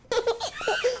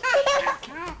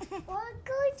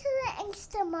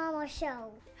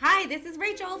Show. Hi, this is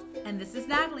Rachel. And this is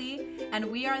Natalie. And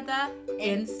we are the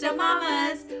Insta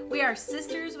Mamas. We are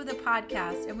sisters with a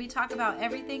podcast, and we talk about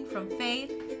everything from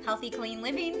faith, Healthy, clean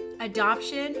living,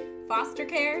 adoption, foster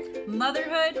care,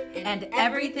 motherhood, and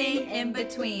everything in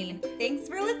between. Thanks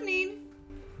for listening.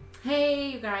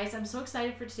 Hey, you guys. I'm so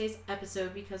excited for today's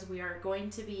episode because we are going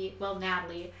to be,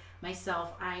 Natalie,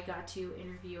 myself, I got to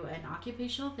interview an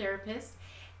occupational therapist,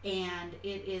 and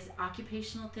it is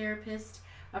Occupational Therapist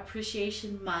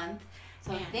Appreciation Month.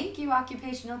 So thank you,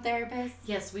 occupational therapists.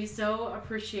 Yes, we so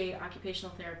appreciate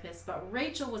occupational therapists, but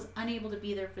Rachel was unable to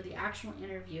be there for the actual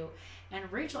interview, and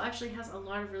Rachel actually has a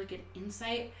lot of really good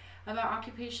insight about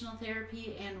occupational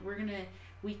therapy, and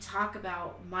we talk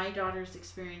about my daughter's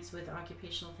experience with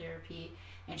occupational therapy,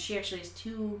 and she actually has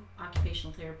two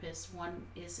occupational therapists. One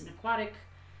is an aquatic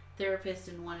therapist,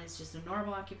 and one is just a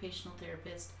normal occupational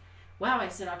therapist. Wow, I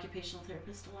said occupational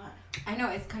therapist a lot. I know,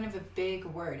 it's kind of a big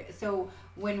word. So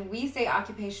when we say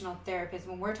occupational therapist,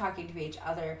 when we're talking to each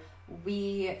other,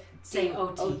 we say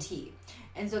OT.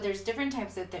 And so there's different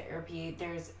types of therapy.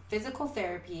 There's physical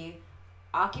therapy,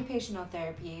 occupational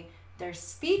therapy, there's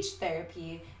speech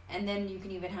therapy, and then you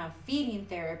can even have feeding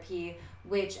therapy,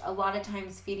 which a lot of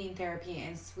times feeding therapy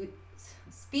and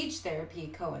speech therapy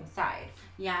coincide.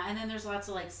 Yeah, and then there's lots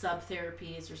of like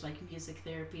sub-therapies. There's like music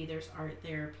therapy, there's art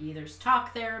therapy, there's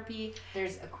talk therapy.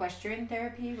 There's equestrian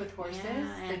therapy with horses,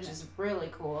 which is really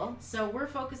cool. So we're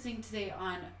focusing today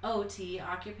on OT,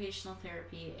 occupational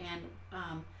therapy, and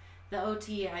the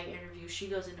OT I interview, she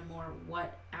goes into more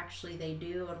what actually they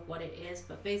do and what it is,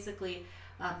 but basically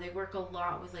they work a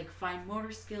lot with like fine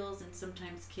motor skills and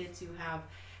sometimes kids who have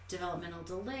developmental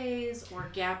delays or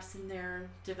gaps in their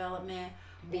development,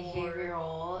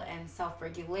 behavioral and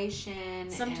self-regulation.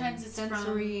 Sometimes and it's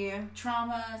sensory from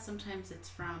trauma. Sometimes it's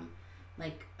from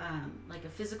like a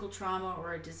physical trauma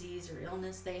or a disease or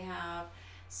illness they have.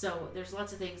 So there's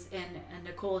lots of things, and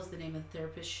Nicole is the name of the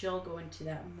therapist. She'll go into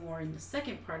that more in the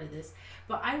second part of this.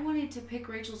 But I wanted to pick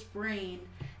Rachel's brain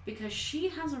because she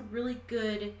has a really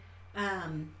good,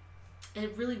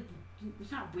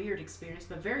 not weird experience,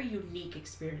 but very unique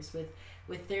experience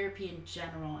with therapy in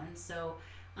general. And so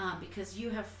because you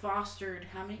have fostered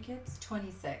how many kids?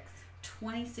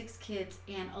 26 kids,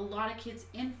 and a lot of kids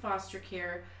in foster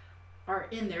care are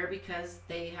in there because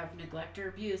they have neglect or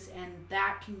abuse, and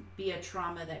that can be a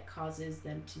trauma that causes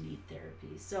them to need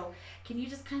therapy. So can you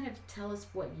just kind of tell us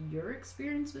what your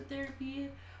experience with therapy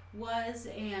was,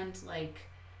 and like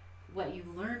what you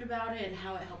learned about it and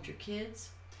how it helped your kids?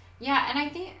 Yeah, and I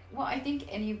think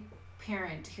any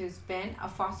parent who's been a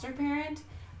foster parent,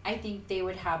 I think they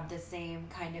would have the same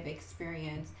kind of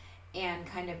experience and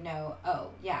kind of know,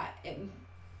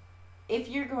 if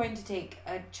you're going to take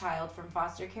a child from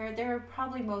foster care, there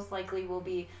probably most likely will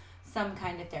be some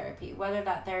kind of therapy, whether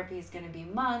that therapy is going to be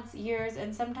months, years,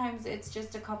 and sometimes it's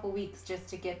just a couple weeks just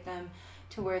to get them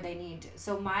to where they need.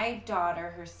 So my daughter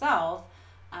herself,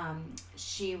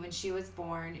 when she was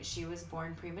born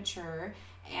premature,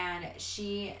 and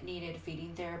she needed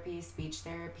feeding therapy, speech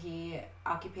therapy,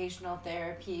 occupational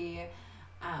therapy,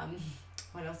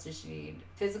 what else did she need?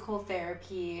 Physical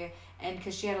therapy, and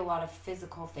because she had a lot of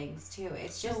physical things too.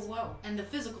 It's just and the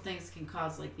physical things can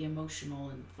cause like the emotional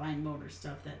and fine motor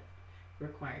stuff that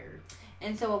required.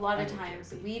 And so a lot of times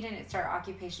therapy. We didn't start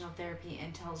occupational therapy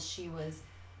until she was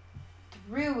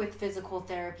through with physical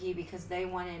therapy because they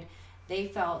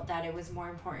felt that it was more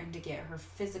important to get her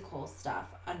physical stuff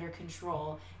under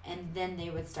control, and then they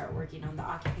would start working on the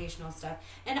occupational stuff.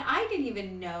 And I didn't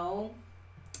even know.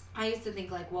 I used to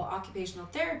think like, well, occupational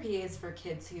therapy is for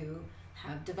kids who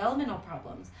have developmental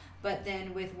problems. But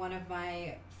then with one of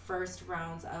my first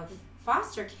rounds of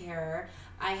foster care,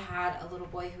 I had a little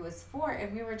boy who was 4,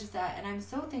 and we were just and I'm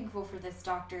so thankful for this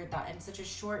doctor that in such a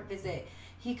short visit,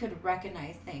 he could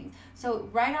recognize things. So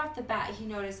right off the bat, he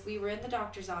noticed we were in the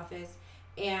doctor's office,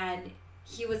 and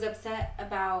he was upset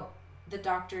about the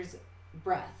doctor's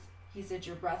breath. He said,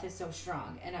 "Your breath is so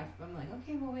strong." And I'm like,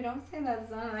 okay, well, we don't say that.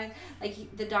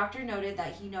 The doctor noted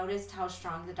that he noticed how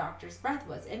strong the doctor's breath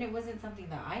was. And it wasn't something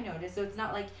that I noticed. So it's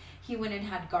not like he went and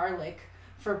had garlic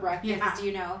for breakfast,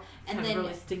 you know. And then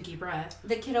really stinky breath.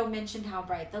 The kiddo mentioned how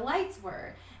bright the lights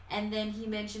were. And then he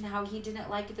mentioned how he didn't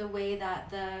like the way that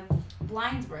the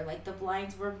blinds were. Like the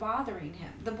blinds were bothering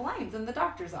him. The blinds in the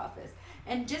doctor's office.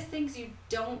 And just things you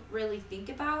don't really think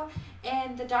about.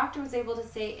 And the doctor was able to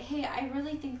say, hey, I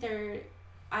really think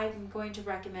I'm going to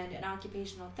recommend an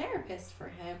occupational therapist for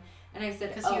him. And I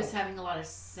said, because he was having a lot of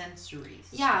sensory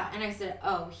stuff. Yeah, and I said,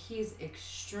 he's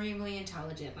extremely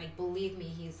intelligent. Like, believe me,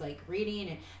 he's like reading,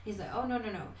 and he's like, no.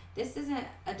 This isn't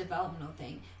a developmental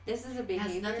thing. This is a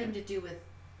behavior. It has nothing to do with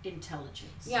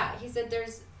intelligence. Yeah, he said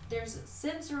there's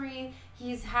sensory,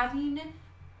 he's having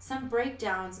some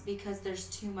breakdowns because there's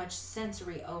too much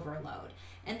sensory overload.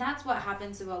 And that's what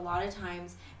happens to a lot of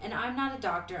times. And I'm not a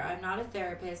doctor, I'm not a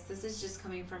therapist. This is just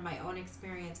coming from my own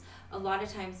experience. A lot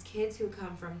of times kids who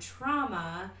come from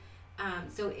trauma,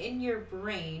 so in your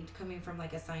brain, coming from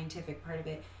like a scientific part of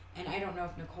it, and I don't know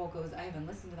if Nicole goes, I haven't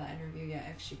listened to that interview yet,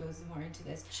 if she goes more into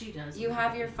this. She does. You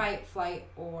have your fight, flight,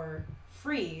 or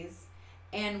freeze.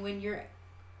 And when you're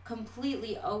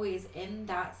completely always in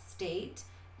that state,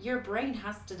 your brain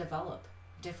has to develop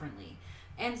differently.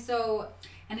 And so...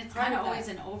 And it's kind of always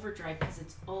in overdrive because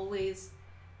it's always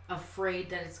afraid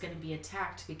that it's going to be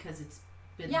attacked because it's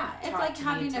been it's like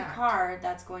having a car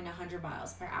that's going 100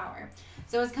 miles per hour.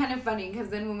 So it's kind of funny because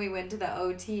then when we went to the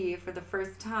OT for the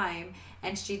first time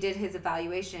and she did his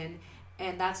evaluation,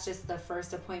 and that's just the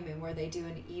first appointment where they do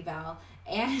an eval,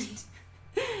 and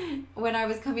when I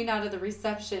was coming out to the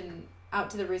reception,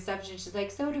 she's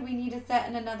like, so do we need to set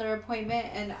in another appointment?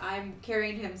 And I'm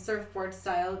carrying him surfboard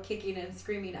style, kicking and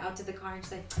screaming out to the car, and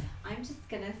she's like, I'm just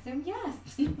gonna assume yes.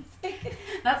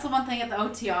 That's the one thing at the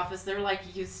OT office, they're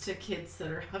like used to kids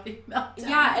that are having meltdowns.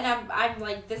 Yeah, and I'm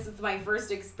like, this is my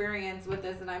first experience with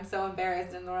this, and I'm so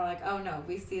embarrassed. And they're like, oh no,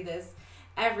 we see this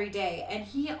every day. And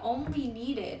he only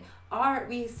needed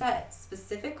we set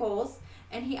specific goals,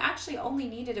 and he actually only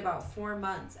needed about 4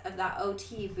 months of that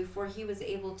OT before he was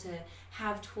able to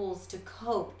have tools to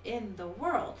cope in the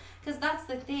world. Because that's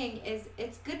the thing, is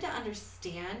it's good to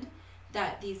understand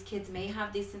that these kids may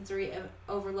have these sensory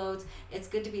overloads. It's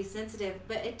good to be sensitive,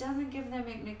 but it doesn't give them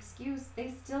an excuse.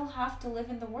 They still have to live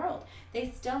in the world.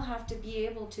 They still have to be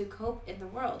able to cope in the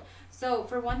world. So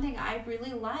for one thing, I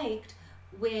really liked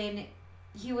when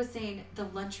he was saying the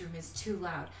lunchroom is too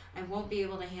loud. I won't be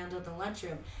able to handle the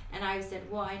lunchroom. And I said,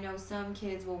 well, I know some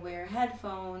kids will wear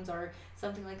headphones or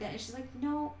something like that. And she's like,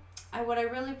 no. What I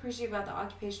really appreciate about the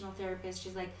occupational therapist,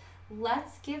 she's like,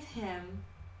 let's give him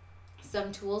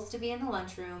some tools to be in the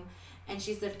lunchroom. And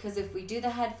she said, because if we do the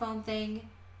headphone thing,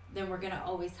 then we're going to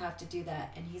always have to do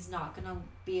that. And he's not going to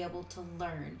be able to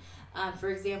learn. For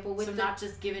example, not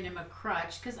just giving him a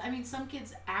crutch, because I mean, some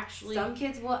kids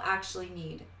will actually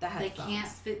need the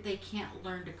headphones. They can't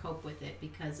learn to cope with it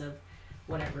because of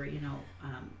whatever,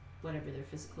 whatever their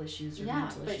physical issues or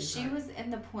mental issues are. Yeah, but she was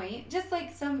in the point, just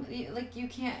like you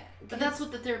can't. But that's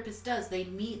what the therapist does. They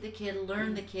meet the kid,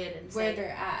 learn the kid, and where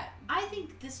they're at. I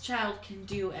think this child can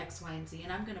do X, Y, and Z,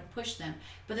 and I'm going to push them.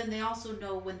 But then they also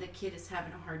know when the kid is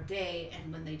having a hard day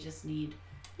and when they just need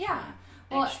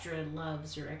extra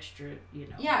loves or extra,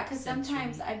 Yeah, because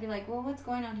sometimes I'd be like, well, what's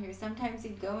going on here? Sometimes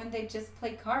he'd go and they'd just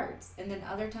play cards. And then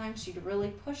other times she'd really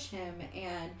push him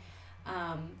and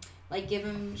give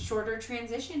him shorter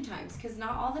transition times. Because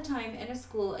not all the time in a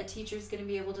school a teacher's going to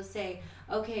be able to say,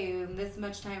 okay, in this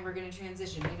much time we're going to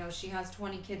transition. She has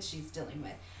 20 kids she's dealing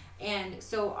with. And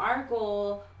so our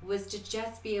goal was to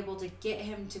just be able to get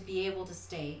him to be able to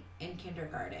stay in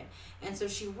kindergarten. And so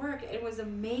she worked. It was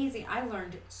amazing. I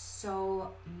learned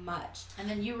so much. And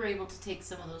then you were able to take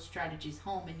some of those strategies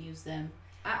home and use them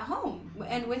at home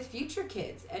and with future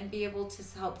kids and be able to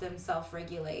help them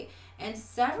self-regulate. And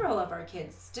several of our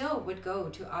kids still would go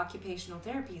to occupational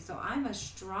therapy. So I'm a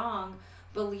strong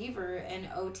believer in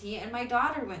OT. And my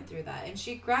daughter went through that and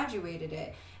she graduated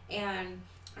it. And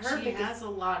she has a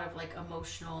lot of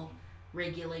emotional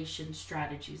regulation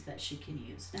strategies that she can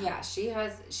use now. Yeah,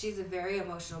 she's a very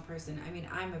emotional person. I mean,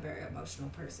 I'm a very emotional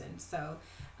person. So,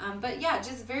 but yeah,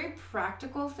 just very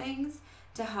practical things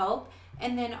to help.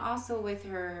 And then also with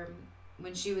her,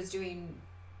 when she was doing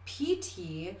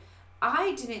PT,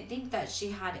 I didn't think that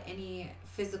she had any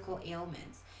physical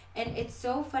ailments. And it's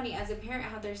so funny as a parent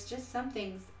how there's just some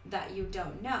things that you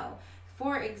don't know.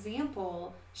 For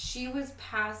example, she was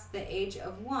past the age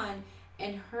of 1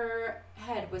 and her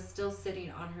head was still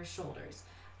sitting on her shoulders.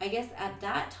 I guess at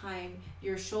that time,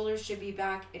 your shoulders should be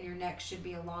back and your neck should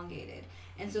be elongated.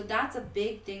 And so that's a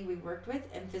big thing we worked with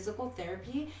in physical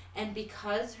therapy. And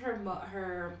because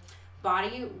her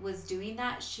body was doing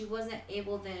that, she wasn't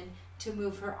able then to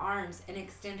move her arms and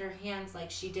extend her hands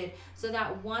like she did. So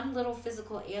that one little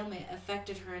physical ailment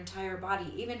affected her entire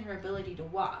body, even her ability to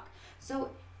walk.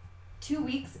 So 2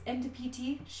 weeks into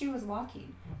PT, she was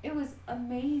walking. It was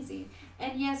amazing.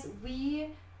 And yes, we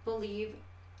believe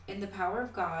in the power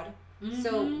of God. Mm-hmm.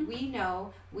 So we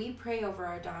know, we pray over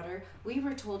our daughter. We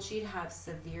were told she'd have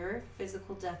severe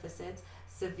physical deficits,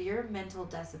 severe mental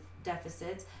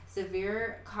deficits,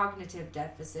 severe cognitive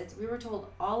deficits. We were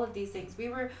told all of these things.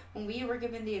 When we were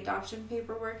given the adoption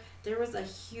paperwork, there was a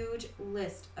huge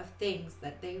list of things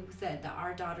that they said that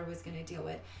our daughter was going to deal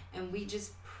with. And we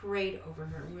just prayed over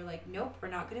her. And we were like, nope, we're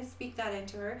not going to speak that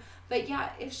into her. But yeah,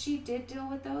 if she did deal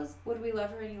with those, would we love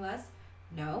her any less?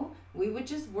 No, we would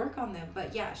just work on them.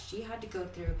 But yeah, she had to go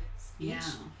through speech,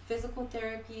 physical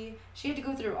therapy. She had to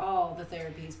go through all the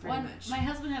therapies pretty much. My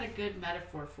husband had a good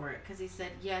metaphor for it because he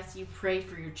said, yes, you pray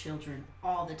for your children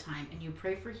all the time and you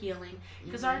pray for healing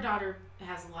because our daughter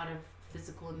has a lot of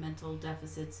physical and mental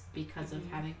deficits because of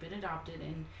having been adopted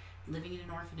and living in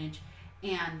an orphanage.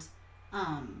 And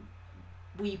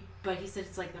but he said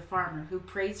it's like the farmer who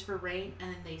prays for rain and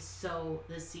then they sow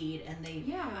the seed and they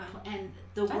and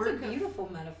the that's a beautiful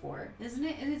metaphor, isn't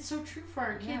it? And it's so true for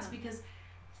our kids because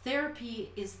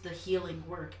therapy is the healing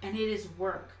work, and it is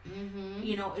work.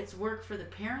 You know, it's work for the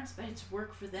parents, but it's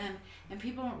work for them. And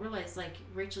people don't realize, like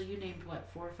Rachel, you named 4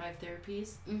 or 5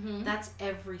 therapies. That's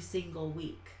every single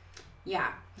week.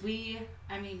 Yeah,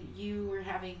 you were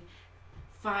having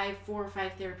 4 or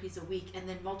 5 therapies a week, and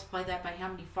then multiply that by how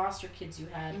many foster kids you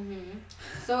had.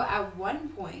 So at one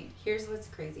point, here's what's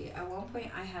crazy. At one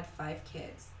point, I had 5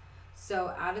 kids.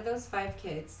 So out of those 5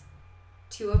 kids,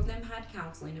 2 of them had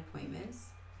counseling appointments,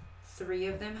 3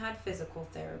 of them had physical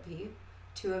therapy,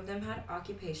 2 of them had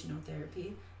occupational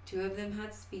therapy, 2 of them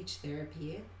had speech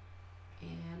therapy,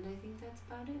 and I think that's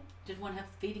about it. Did one have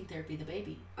feeding therapy, the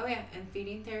baby? Oh yeah, and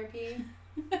feeding therapy.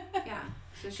 Yeah.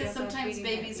 Because sometimes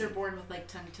babies are born with like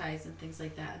tongue ties and things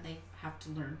like that, and they have to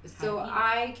learn. So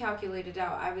I calculated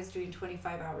out I was doing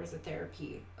 25 hours of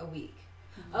therapy a week.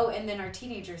 Oh, and then our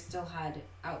teenager still had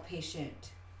outpatient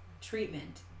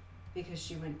treatment because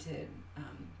she went to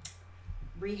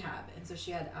rehab, and so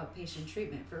she had outpatient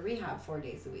treatment for rehab 4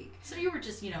 days a week. So you were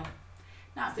just,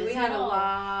 not so busy. We had a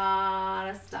lot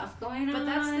of stuff going on. But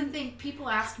that's the thing. People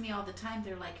ask me all the time.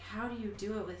 They're like, "How do you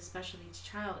do it with a special needs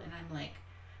child?" And I'm like,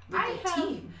 I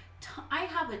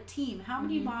have a team. How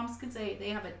many moms can say they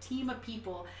have a team of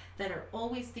people that are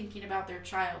always thinking about their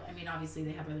child? I mean, obviously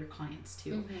they have other clients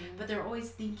too, but they're always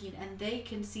thinking, and they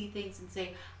can see things and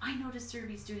say, "I noticed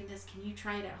Serby's doing this. Can you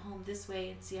try it at home this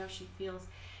way and see how she feels?"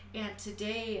 And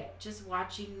today, just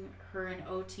watching her in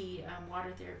OT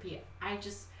water therapy, I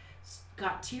just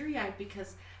got teary-eyed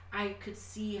because I could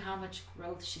see how much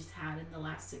growth she's had in the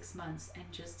last 6 months, and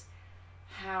just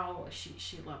how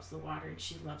she loves the water and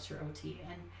she loves her OT,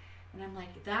 and I'm like,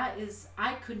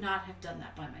 I could not have done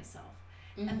that by myself.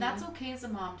 And that's okay as a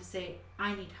mom to say,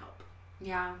 I need help.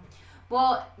 Yeah.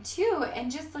 Well, too,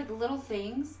 and just like little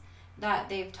things that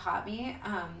they've taught me.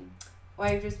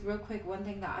 Just real quick, one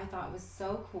thing that I thought was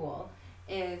so cool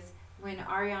is when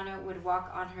Ariana would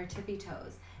walk on her tippy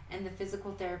toes, and the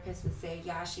physical therapist would say,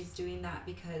 yeah, she's doing that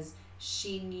because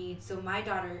she needs, so my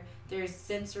daughter, there's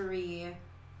sensory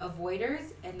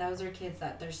avoiders, and those are kids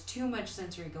that there's too much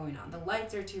sensory going on. The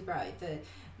lights are too bright, the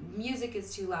music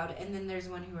is too loud, and then there's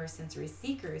one who are sensory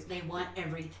seekers. They want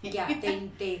everything. Yeah,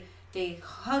 they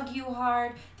hug you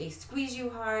hard, they squeeze you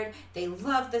hard, they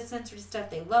love the sensory stuff,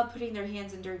 they love putting their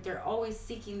hands in dirt, they're always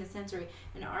seeking the sensory,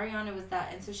 and Ariana was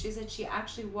that. And so she said she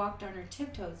actually walked on her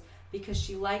tiptoes because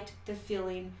she liked the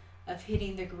feeling of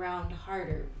hitting the ground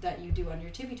harder that you do on your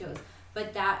tippy toes.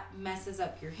 But that messes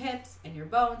up your hips and your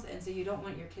bones, and so you don't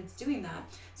want your kids doing that.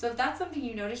 So if that's something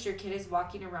you notice your kid is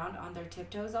walking around on their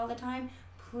tiptoes all the time,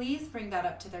 please bring that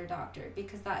up to their doctor,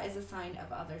 because that is a sign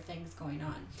of other things going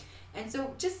on. And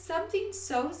so just something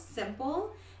so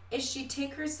simple is she'd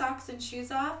take her socks and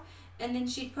shoes off, and then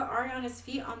she'd put Ariana's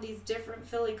feet on these different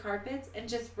Philly carpets and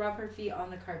just rub her feet on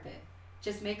the carpet.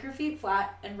 Just make her feet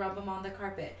flat and rub them on the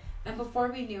carpet. And before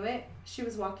we knew it, she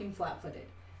was walking flat-footed.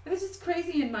 It was just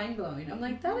crazy and mind-blowing. I'm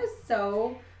like, that is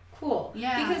so cool.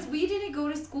 Yeah. Because we didn't go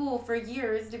to school for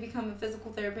years to become a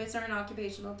physical therapist or an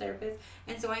occupational therapist.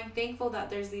 And so I'm thankful that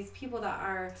there's these people that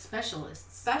are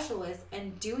specialists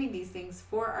and doing these things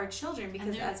for our children,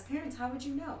 because as parents, how would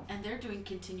you know? And they're doing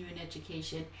continuing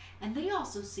education, and they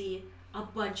also see a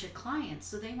bunch of clients.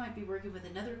 So they might be working with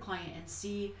another client and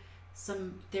see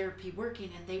some therapy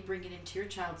working, and they bring it into your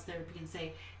child's therapy and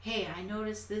say, hey, I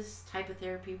noticed this type of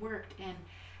therapy worked, and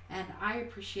I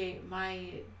appreciate my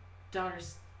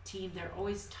daughter's team. They're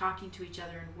always talking to each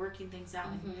other and working things out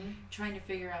and trying to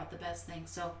figure out the best thing.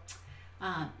 So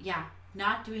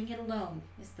not doing it alone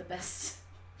is the best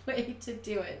way to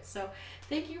do it. So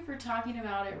thank you for talking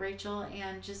about it, Rachel.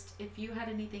 And just if you had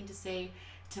anything to say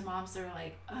to moms that are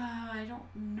like, I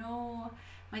don't know,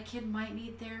 my kid might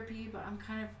need therapy, but I'm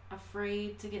kind of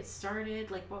afraid to get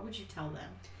started, like, what would you tell them?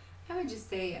 I would just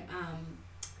say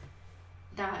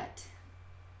that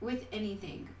with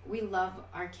anything, we love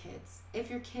our kids.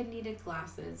 If your kid needed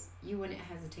glasses, you wouldn't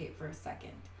hesitate for a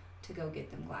second to go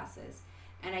get them glasses.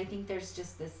 And I think there's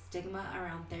just this stigma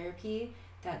around therapy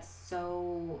that's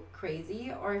so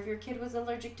crazy. Or if your kid was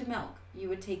allergic to milk, you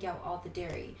would take out all the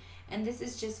dairy. And this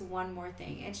is just one more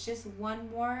thing. It's just one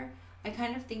more. I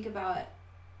kind of think about,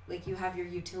 like, you have your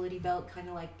utility belt, kind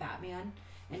of like Batman,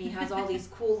 and he has all these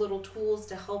cool little tools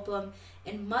to help him.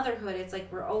 In motherhood, it's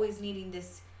like we're always needing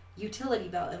this utility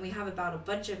belt, and we have about a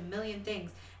bunch of million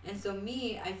things. And so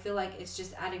I feel like it's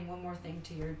just adding one more thing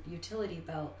to your utility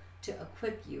belt to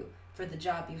equip you for the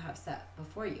job you have set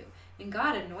before you. And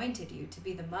God anointed you to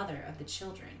be the mother of the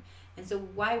children. And so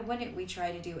why wouldn't we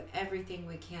try to do everything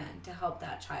we can to help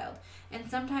that child?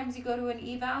 And sometimes you go to an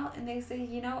eval and they say,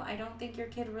 I don't think your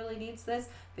kid really needs this,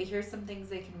 but here's some things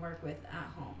they can work with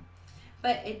at home.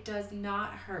 But it does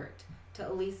not hurt to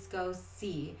at least go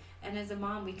see. And as a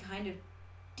mom, we kind of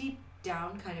deep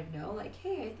down kind of know, like,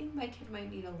 hey, I think my kid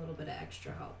might need a little bit of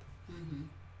extra help. Mm-hmm.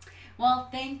 Well,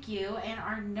 thank you. And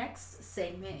our next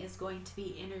segment is going to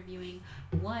be interviewing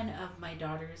one of my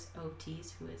daughter's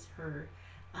OTs, who is her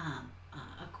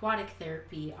aquatic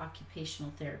therapy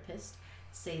occupational therapist.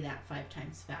 Say that 5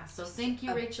 times fast. So thank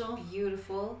you, Rachel.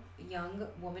 Beautiful young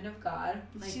woman of God.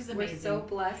 She's amazing. We're so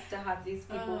blessed to have these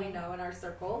people we know in our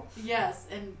circle. Yes,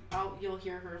 and you'll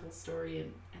hear her whole story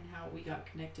and how we got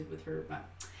connected with her. But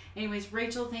anyways,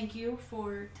 Rachel, thank you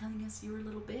for telling us your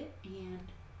little bit, and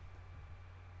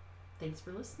thanks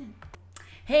for listening.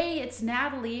 Hey, it's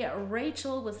Natalie.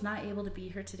 Rachel was not able to be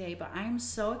here today, but I'm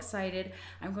so excited.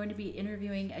 I'm going to be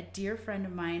interviewing a dear friend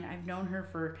of mine. I've known her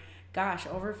for,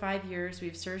 over 5 years.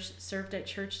 We've served at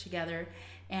church together,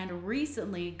 and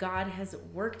recently God has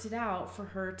worked it out for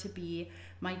her to be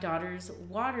my daughter's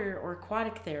water or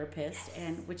aquatic therapist,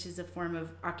 and which is a form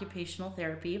of occupational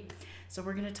therapy. So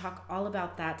we're going to talk all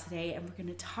about that today, and we're going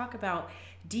to talk about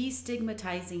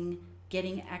destigmatizing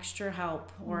getting extra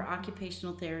help, or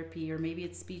occupational therapy, or maybe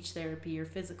it's speech therapy or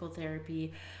physical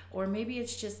therapy, or maybe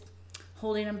it's just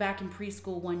holding them back in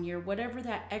preschool 1 year. Whatever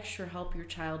that extra help your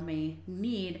child may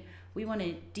need, we want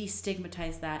to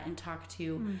destigmatize that and talk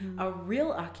to a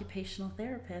real occupational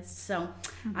therapist. So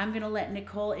I'm going to let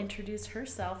Nicole introduce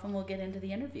herself, and we'll get into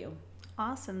the interview.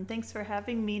 Awesome. Thanks for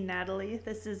having me, Natalie.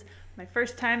 This is my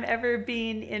first time ever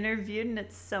being interviewed, and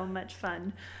it's so much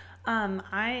fun.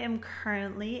 I am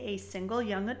currently a single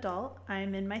young adult.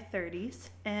 I'm in my 30s,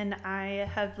 and I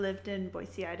have lived in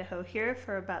Boise, Idaho here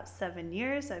for about 7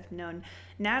 years. I've known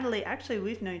Natalie, actually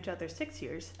we've known each other 6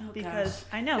 years, because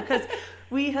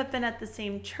we have been at the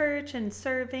same church and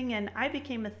serving, and I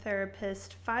became a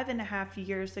therapist 5.5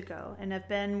 years ago, and have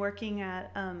been working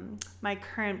at my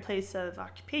current place of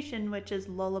occupation, which is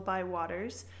Lullaby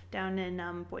Waters down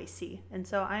in Boise. And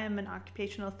so I am an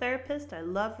occupational therapist. I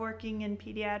love working in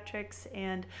pediatrics,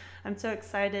 and I'm so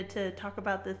excited to talk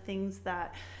about the things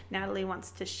that Natalie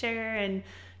wants to share, and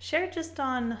share just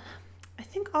on, I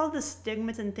think, all the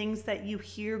stigmas and things that you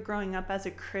hear growing up as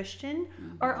a Christian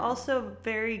are also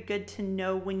very good to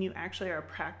know when you actually are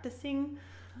practicing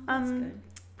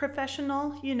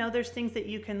professional. There's things that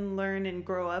you can learn and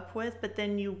grow up with, but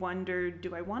then you wonder,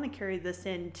 do I want to carry this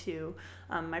into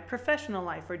my professional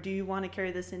life, or do you want to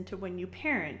carry this into when you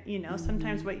parent?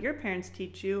 Sometimes what your parents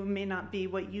teach you may not be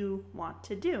what you want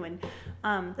to do, and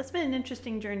that's been an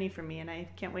interesting journey for me, and I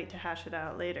can't wait to hash it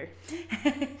out later.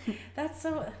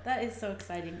 That is so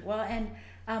exciting. Well, and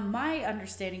my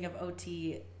understanding of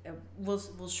OT,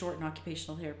 we'll shorten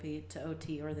occupational therapy to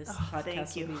OT, or this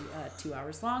podcast will be 2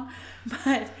 hours long,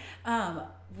 but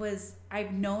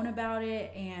I've known about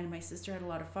it, and my sister had a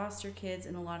lot of foster kids,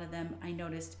 and a lot of them I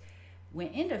noticed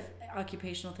went into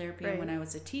occupational therapy. Right. And when I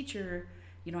was a teacher,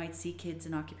 I'd see kids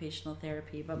in occupational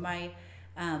therapy, but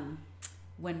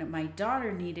when my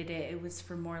daughter needed it, it was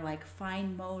for more like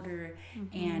fine motor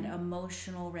and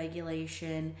emotional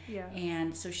regulation. Yeah.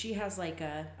 And so she has like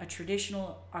a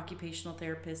traditional occupational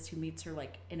therapist who meets her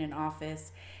like in an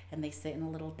office, and they sit in a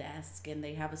little desk, and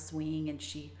they have a swing, and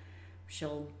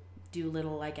she'll do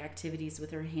little like activities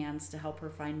with her hands to help her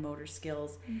fine motor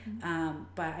skills.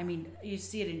 But I mean, you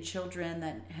see it in children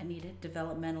that needed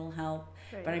developmental help.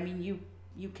 Right. But I mean,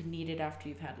 you can need it after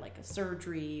you've had like a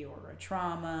surgery or a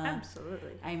trauma.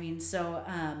 Absolutely. I mean, so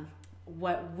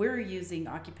what we're using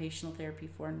occupational therapy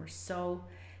for, and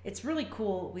it's really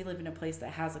cool. We live in a place that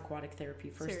has aquatic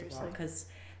therapy, first of all, because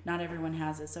not everyone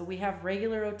has it. So we have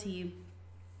regular OT,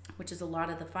 which is a lot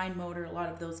of the fine motor, a lot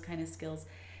of those kind of skills,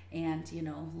 and,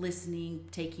 listening,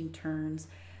 taking turns,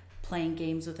 playing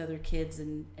games with other kids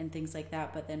and things like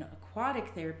that. But then aquatic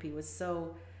therapy was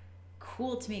so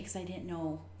cool to me because I didn't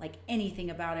know like anything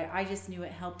about it. I just knew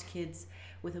it helped kids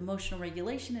with emotional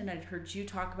regulation, and I'd heard you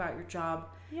talk about your job,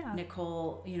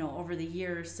 Nicole, over the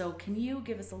years. So can you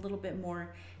give us a little bit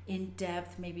more in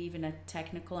depth, maybe even a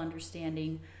technical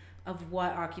understanding of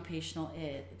what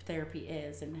therapy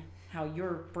is and how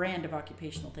your brand of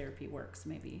occupational therapy works,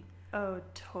 maybe. Oh,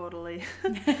 totally.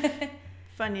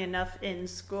 Funny enough, in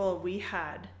school, we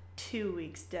had 2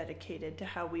 weeks dedicated to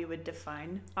how we would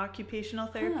define occupational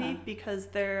therapy because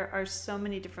there are so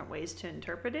many different ways to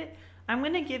interpret it. I'm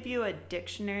going to give you a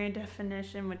dictionary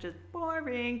definition, which is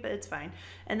boring, but it's fine.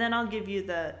 And then I'll give you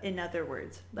the in other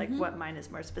words, like what mine is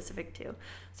more specific to.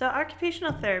 So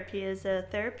occupational therapy is a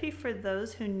therapy for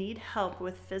those who need help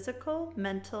with physical,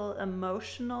 mental,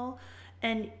 emotional,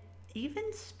 and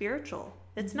even spiritual.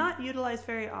 It's not utilized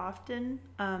very often,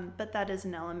 but that is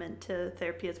an element to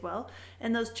therapy as well.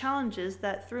 And those challenges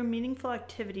that through meaningful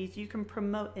activities, you can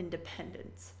promote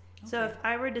independence. Okay. So if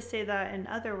I were to say that in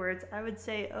other words, I would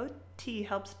say OT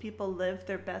helps people live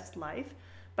their best life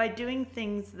by doing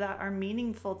things that are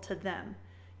meaningful to them.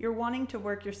 You're wanting to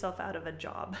work yourself out of a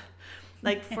job.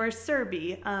 Like for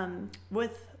Serby,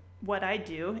 with what I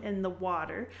do in the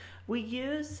water, we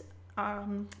use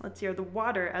the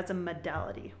water as a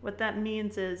modality. What that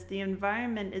means is the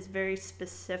environment is very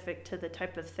specific to the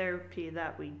type of therapy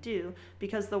that we do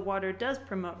because the water does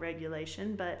promote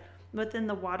regulation, but within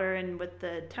the water and with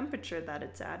the temperature that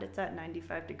it's at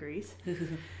 95 degrees,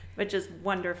 which is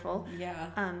wonderful.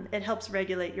 Yeah. It helps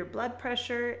regulate your blood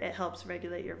pressure. It helps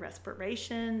regulate your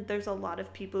respiration. There's a lot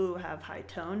of people who have high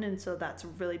tone, and so that's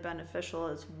really beneficial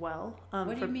as well.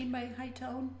 What do you mean by high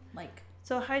tone?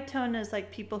 So high tone is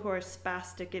like people who are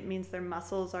spastic. It means their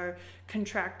muscles are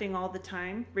contracting all the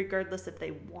time, regardless if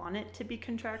they want it to be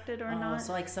contracted or not.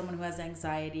 So like someone who has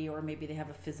anxiety, or maybe they have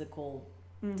a physical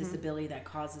disability that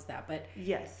causes that, but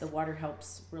yes, the water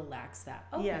helps relax that.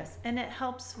 Okay. Yes, and it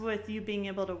helps with you being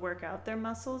able to work out their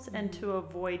muscles and to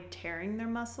avoid tearing their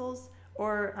muscles.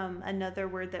 Or another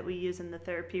word that we use in the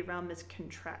therapy realm is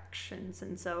contractions.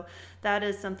 And so that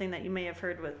is something that you may have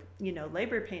heard with,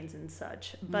 labor pains and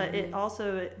such. But it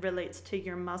also relates to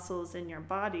your muscles in your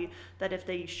body that if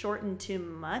they shorten too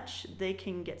much, they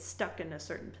can get stuck in a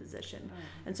certain position.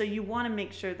 And so you want to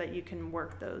make sure that you can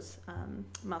work those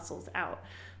muscles out.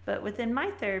 But within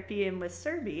my therapy and with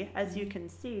Serby, as you can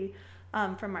see,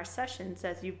 from our sessions,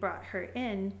 as you brought her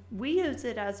in, we use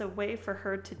it as a way for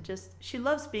her to she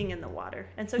loves being in the water.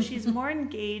 And so she's more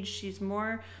engaged, she's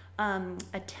more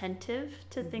attentive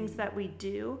to things that we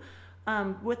do.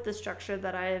 With the structure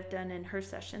that I have done in her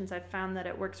sessions, I've found that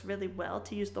it works really well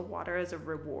to use the water as a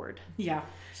reward. Yeah,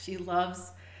 she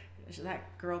loves...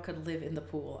 That girl could live in the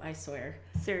pool, I swear.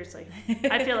 Seriously.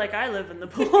 I feel like I live in the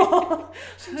pool.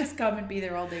 She'll just come and be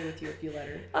there all day with you if you let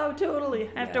her. Oh, totally.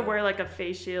 I have to wear like a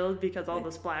face shield because all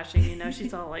the splashing,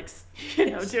 she's all like,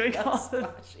 doing all the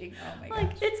splashing. Oh my gosh.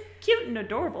 Like, it's cute and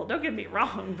adorable, don't get me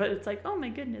wrong, but it's like, oh my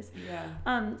goodness.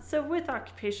 Yeah. So with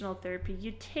occupational therapy,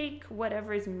 you take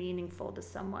whatever is meaningful to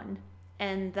someone,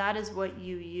 and that is what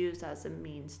you use as a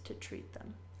means to treat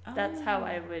them. That's how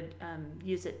I would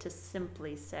use it to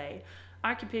simply say.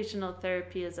 Occupational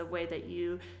therapy is a way that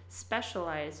you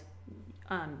specialize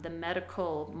the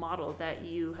medical model that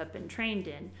you have been trained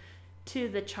in to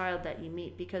the child that you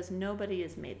meet, because nobody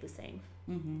is made the same.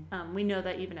 We know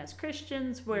that even as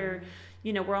Christians, we're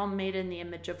all made in the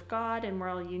image of God and we're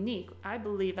all unique. I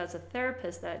believe as a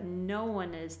therapist that no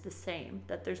one is the same,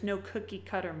 that there's no cookie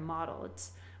cutter model.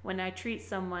 It's when I treat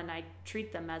someone, I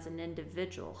treat them as an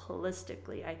individual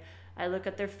holistically. I look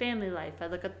at their family life, I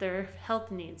look at their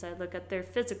health needs, I look at their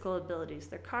physical abilities,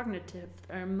 their cognitive,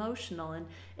 their emotional, and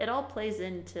it all plays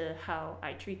into how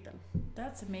I treat them.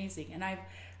 That's amazing. And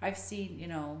I've seen,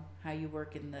 how you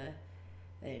work in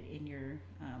your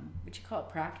would you call it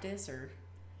practice or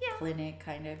clinic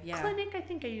kind of? Yeah. Clinic, I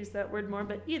think I use that word more,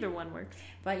 but either one works.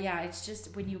 But yeah, it's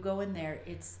just when you go in there,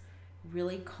 it's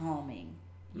really calming.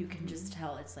 You can just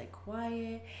tell it's like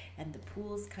quiet, and the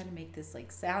pools kind of make this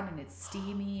like sound, and it's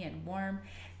steamy and warm,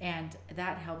 and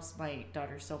that helps my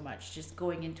daughter so much, just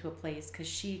going into a place, because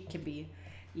she can be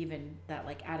even that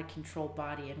like out of control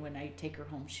body, and when I take her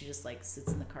home, she just like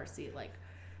sits in the car seat like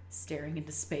staring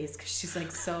into space because she's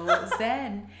like so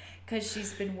zen, because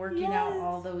she's been working out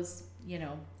all those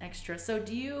extra. So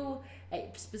do you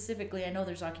specifically, I know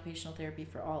there's occupational therapy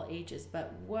for all ages,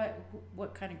 but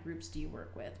what kind of groups do you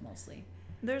work with mostly?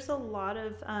 There's a lot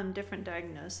of different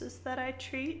diagnoses that I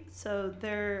treat. So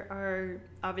there are,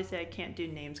 obviously I can't do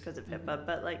names because of HIPAA,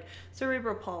 but like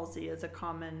cerebral palsy is a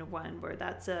common one, where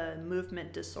that's a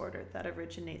movement disorder that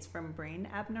originates from brain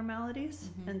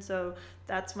abnormalities. And so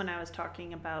that's when I was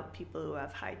talking about people who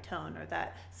have high tone or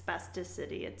that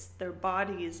spasticity. It's their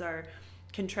bodies are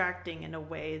contracting in a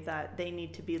way that they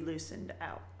need to be loosened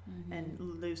out. And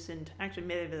loosened, actually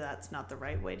maybe that's not the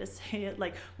right way to say it,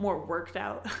 like more worked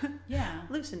out. Yeah.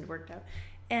 Loosened, worked out.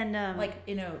 And like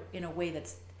in a way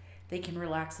that's they can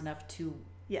relax enough to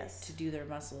Yes. to do their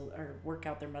muscle or work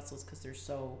out their muscles because they're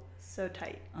so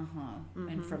tight.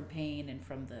 And from pain and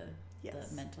from the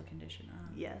mental condition.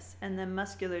 Yes, and then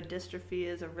muscular dystrophy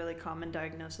is a really common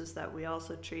diagnosis that we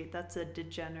also treat. That's a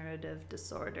degenerative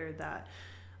disorder that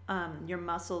your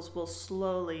muscles will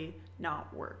slowly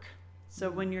not work. So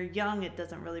when you're young, it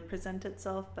doesn't really present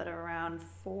itself, but around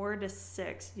 4 to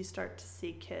 6, you start to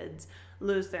see kids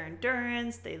lose their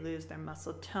endurance, they lose their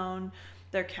muscle tone,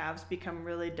 their calves become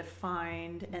really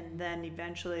defined, and then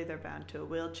eventually they're bound to a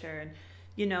wheelchair.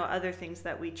 And other things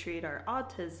that we treat are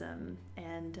autism,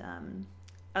 and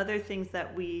other things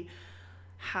that we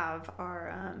have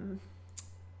are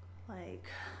like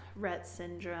Rett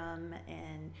syndrome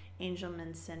and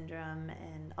Angelman syndrome,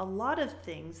 and a lot of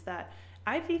things that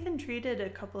I've even treated a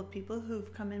couple of people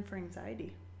who've come in for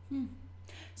anxiety.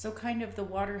 So kind of the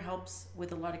water helps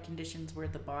with a lot of conditions where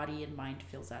the body and mind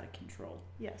feels out of control.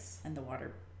 Yes. And the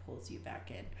water pulls you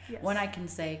back in. Yes. One I can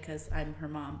say because I'm her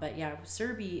mom, but yeah,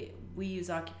 Serby, we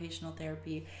use occupational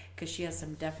therapy because she has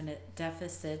some definite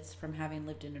deficits from having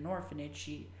lived in an orphanage.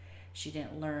 She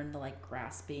didn't learn the like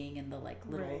grasping and the like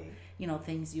little Right.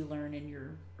 Things you learn in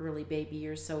your early baby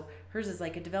years. So hers is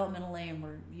like a developmental A, and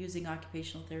we're using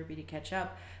occupational therapy to catch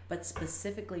up, but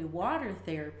specifically water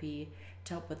therapy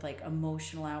to help with like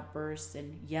emotional outbursts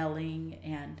and yelling.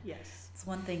 And Yes. it's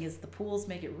one thing is the pools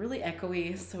make it really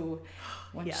echoey, so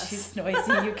when Yes. she's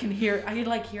noisy you can hear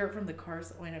hear it from the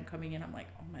cars when I'm coming in. I'm like,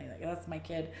 oh my, that's my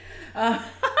kid.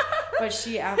 But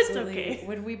she absolutely okay.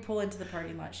 When we pull into the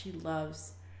parking lot, she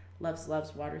loves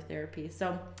water therapy.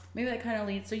 So maybe that kind of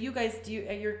leads. So you guys, do you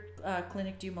at your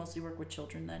clinic, do you mostly work with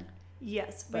children then?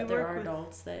 Yes, But there are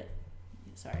adults that,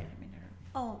 sorry, I didn't mean to interrupt.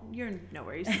 Oh, you're no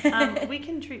worries. We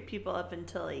can treat people up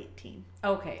until 18.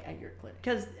 Okay, at your clinic.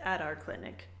 Because at our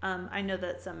clinic, I know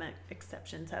that some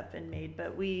exceptions have been made,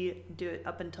 but we do it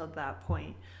up until that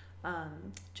point,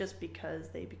 just because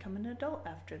they become an adult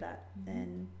after that,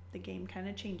 and the game kind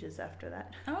of changes after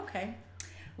that. Okay.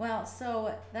 Well,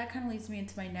 so that kind of leads me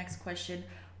into my next question.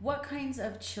 What kinds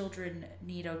of children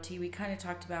need OT? We kind of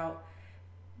talked about,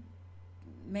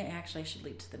 actually I should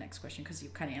lead to the next question because you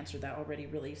kind of answered that already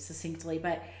really succinctly,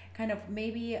 but kind of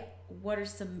maybe what are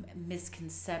some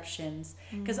misconceptions?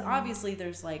 Because obviously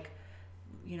there's like,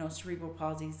 cerebral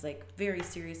palsy's like very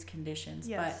serious conditions,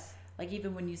 but like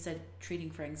even when you said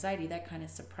treating for anxiety, that kind of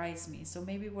surprised me. So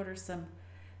maybe what are some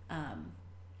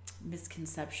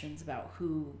misconceptions about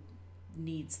who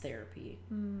needs therapy?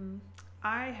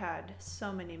 I had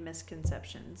so many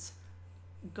misconceptions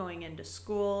going into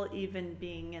school, even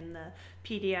being in the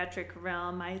pediatric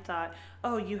realm. I thought,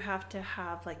 oh, you have to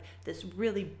have like this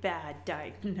really bad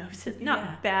diagnosis.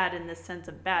 Not bad in the sense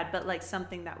of bad, but like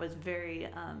something that was very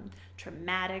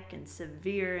traumatic and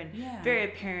severe and very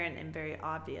apparent and very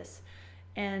obvious.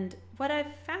 And what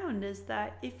I've found is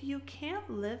that if you can't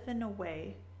live in a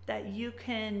way that you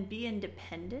can be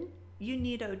independent, you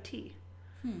need OT.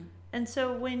 And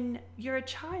so when you're a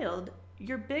child,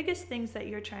 your biggest things that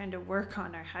you're trying to work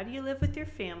on are how do you live with your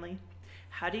family?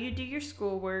 How do you do your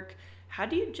schoolwork? How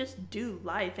do you just do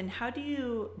life? And how do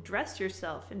you dress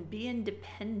yourself and be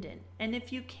independent? And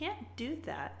if you can't do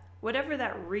that, whatever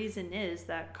that reason is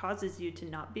that causes you to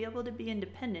not be able to be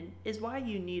independent is why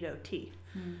you need OT.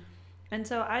 And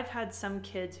so I've had some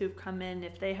kids who've come in,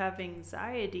 if they have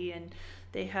anxiety and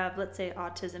they have, let's say,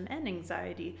 autism and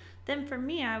anxiety, then for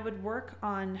me, I would work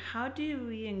on how do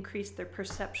we increase their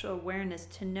perceptual awareness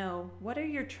to know what are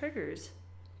your triggers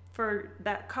for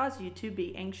that cause you to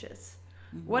be anxious?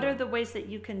 What are the ways that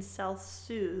you can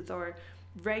self-soothe or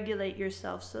regulate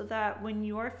yourself so that when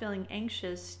you are feeling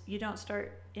anxious, you don't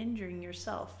start injuring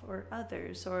yourself or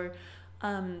others or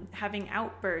having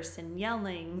outbursts and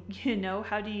yelling?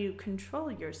 How do you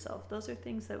control yourself? Those are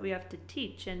things that we have to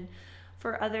teach. And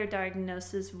for other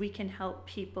diagnoses, we can help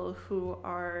people who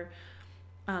are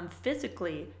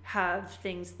physically have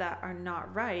things that are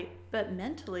not right, but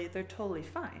mentally they're totally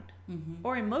fine.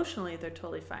 Or emotionally they're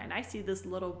totally fine. I see this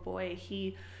little boy,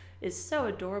 he is so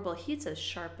adorable. He's as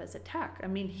sharp as a tack. I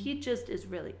mean, he just is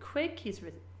really quick. He's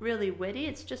really witty.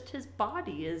 It's just his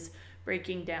body is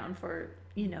breaking down for,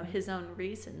 his own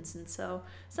reasons. And so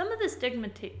some of the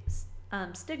stigmas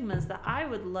that I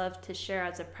would love to share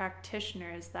as a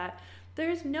practitioner is that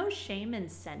there's no shame in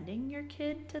sending your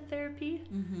kid to therapy.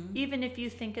 Even if you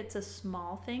think it's a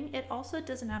small thing, it also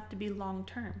doesn't have to be long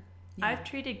term. I've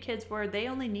treated kids where they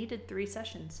only needed 3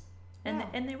 sessions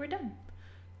and they were done.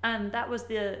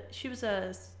 She was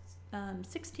a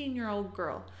 16-year-old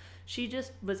girl. She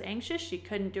just was anxious. She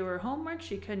couldn't do her homework.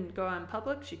 She couldn't go out in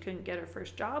public. She couldn't get her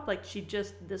first job.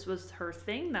 This was her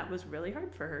thing that was really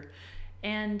hard for her.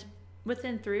 And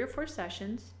within 3 or 4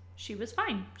 sessions, she was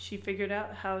fine. She figured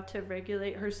out how to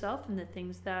regulate herself and the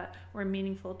things that were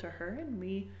meaningful to her, and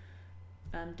we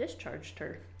discharged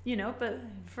her. But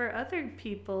for other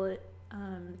people,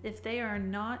 if they are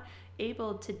not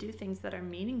able to do things that are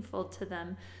meaningful to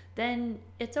them, then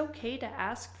it's okay to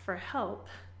ask for help,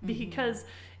 because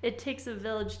it takes a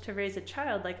village to raise a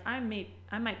child. Like I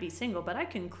might be single, but I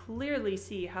can clearly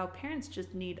see how parents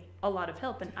just need a lot of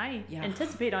help, and I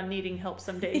anticipate on needing help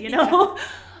someday,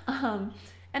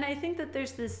 and I think that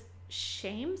there's this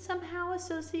shame somehow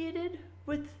associated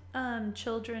with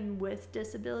children with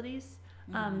disabilities.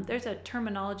 There's a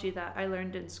terminology that I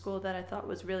learned in school that I thought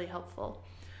was really helpful.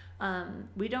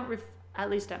 We don't, at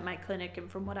least at my clinic and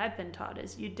from what I've been taught,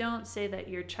 is you don't say that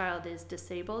your child is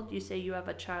disabled. You say you have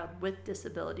a child with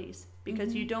disabilities,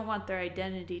 because you don't want their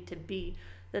identity to be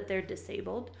that they're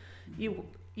disabled.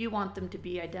 You want them to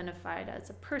be identified as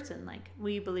a person. Like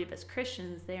we believe as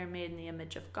Christians, they are made in the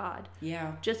image of God.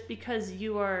 Yeah. Just because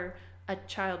you are a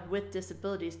child with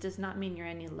disabilities does not mean you're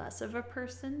any less of a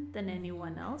person than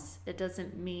anyone else. It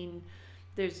doesn't mean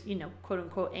there's, quote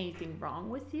unquote, anything wrong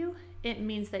with you. It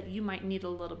means that you might need a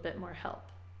little bit more help,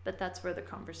 but that's where the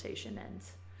conversation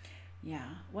ends. Yeah.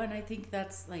 Well, and I think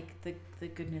that's like the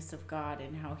goodness of God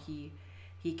and how he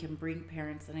can bring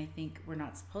parents. And I think we're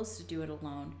not supposed to do it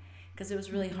alone, because it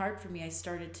was really hard for me. I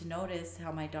started to notice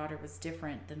how my daughter was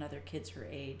different than other kids her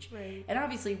age. Right. And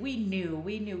obviously we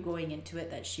knew going into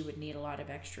it that she would need a lot of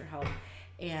extra help.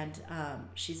 And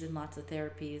she's in lots of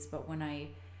therapies. But when I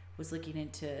was looking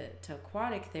into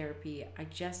aquatic therapy, I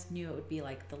just knew it would be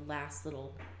like the last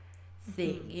little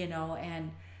thing,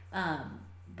 and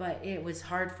but it was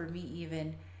hard for me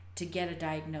even to get a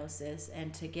diagnosis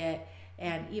and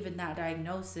even that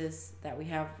diagnosis that we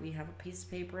have a piece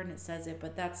of paper and it says it,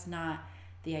 but that's not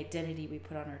the identity we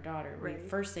put on our daughter. Right. We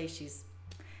first say she's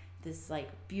this like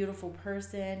beautiful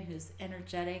person who's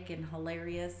energetic and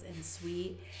hilarious and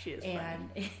sweet. She is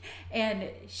and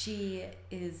she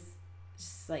is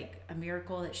just like a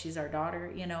miracle that she's our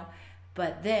daughter,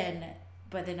 but then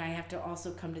I have to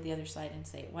also come to the other side and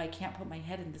say, well, I can't put my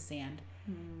head in the sand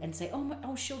and say,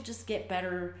 oh, she'll just get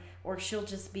better, or she'll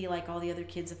just be like all the other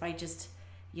kids if I just,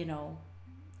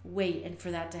 wait and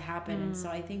for that to happen. And so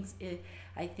I think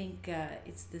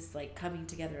it's this like coming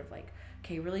together of like,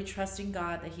 okay, really trusting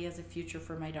God that he has a future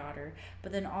for my daughter,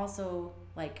 but then also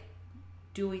like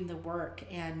doing the work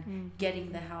and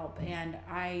getting the help. And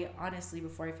I honestly,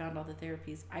 before I found all the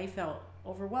therapies, I felt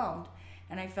overwhelmed,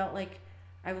 and I felt like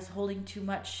I was holding too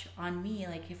much on me,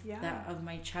 like that of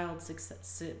my child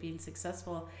being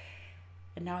successful.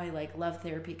 And now I like love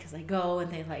therapy because I go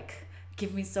and they like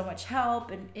give me so much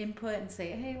help and input and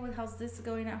say, hey, well, how's this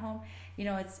going at home?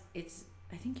 It's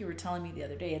I think you were telling me the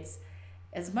other day, it's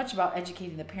as much about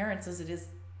educating the parents as it is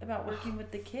about working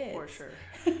with the kids. For sure.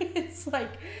 It's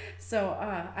like, so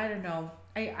I don't know.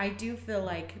 I do feel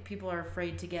like people are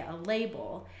afraid to get a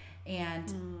label, and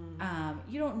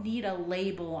you don't need a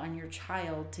label on your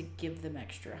child to give them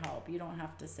extra help. You don't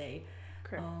have to say,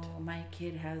 correct, oh, my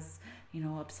kid has,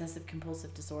 obsessive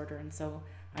compulsive disorder, and so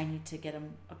I need to get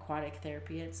him aquatic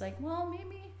therapy. It's like, well,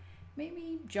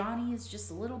 maybe Johnny is just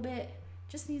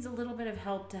needs a little bit of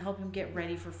help to help him get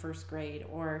ready for first grade,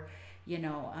 or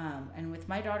and with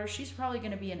my daughter, she's probably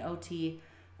going to be an OT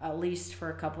at least for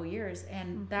a couple years,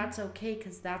 and that's okay,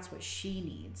 because that's what she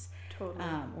needs. Totally.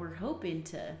 We're hoping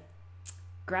to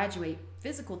graduate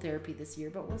physical therapy this year,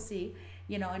 but we'll see,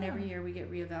 and every year we get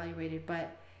reevaluated.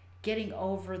 But getting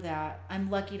over that, I'm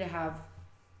lucky to have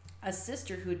a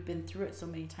sister who'd been through it so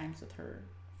many times with her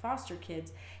foster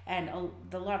kids, and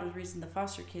a lot of the reason the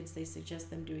foster kids, they suggest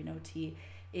them doing OT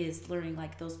is learning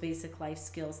like those basic life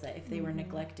skills that if they were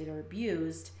neglected or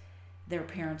abused, their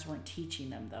parents weren't teaching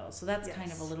them those. So that's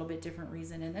kind of a little bit different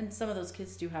reason. And then some of those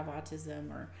kids do have autism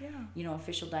or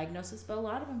official diagnosis, but a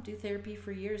lot of them do therapy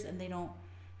for years and they don't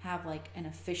have like an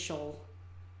official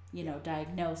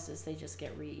diagnosis. They just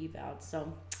get re-evaled.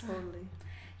 So totally.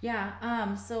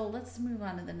 Yeah. So let's move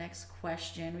on to the next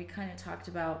question. We kind of talked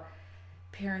about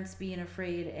parents being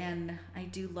afraid, and I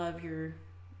do love your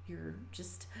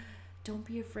just don't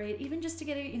be afraid, even just to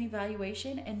get an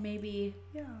evaluation, and maybe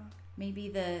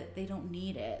they don't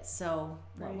need it. So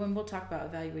when we'll talk about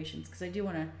evaluations, because I do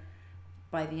want to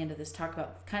by the end of this talk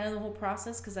about kind of the whole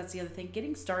process, because that's the other thing.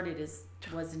 Getting started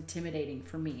was intimidating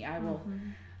for me. I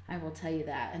will tell you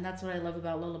that. And that's what I love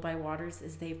about Lullaby Waters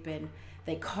is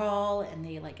they call and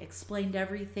they like explained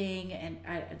everything, and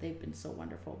they've been so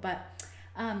wonderful. But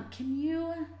can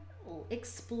you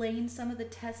explain some of the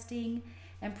testing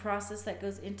and process that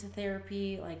goes into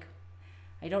therapy? Like,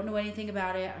 I don't know anything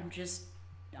about it. I'm just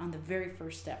on the very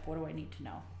first step. What do I need to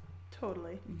know?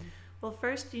 Totally. Well,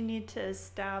 first you need to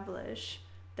establish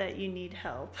that you need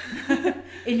help.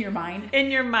 In your mind.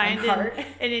 In your mind and heart.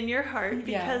 And in your heart,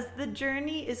 because Yeah. the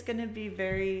journey is going to be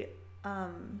very,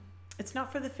 it's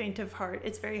not for the faint of heart.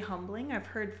 It's very humbling. I've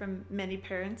heard from many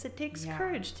parents, it takes Yeah.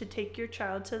 courage to take your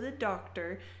child to the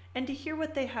doctor and to hear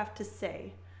what they have to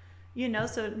say. You know,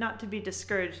 so not to be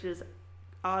discouraged is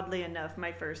oddly enough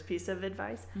my first piece of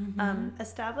advice.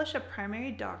 Establish a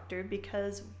primary doctor,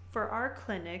 because for our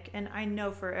clinic, and I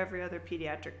know for every other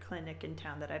pediatric clinic in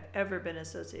town that I've ever been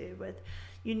associated with,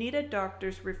 you need a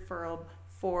doctor's referral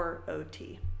for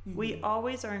OT. We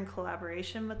always are in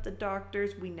collaboration with the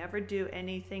doctors. We never do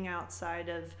anything outside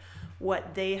of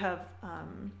what they have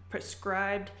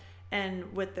prescribed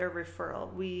and with their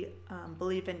referral. We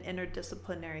believe in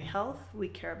interdisciplinary health. We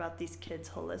care about these kids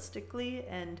holistically,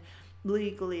 and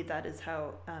legally that is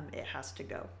how it has to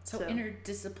go. So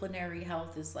interdisciplinary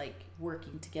health is like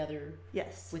working together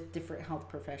yes, with different health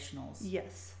professionals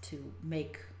yes, to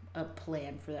make a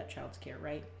plan for that child's care,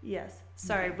 right? yes.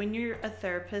 Sorry, Okay. when you're a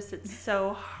therapist, it's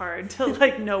so hard to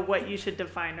like know what you should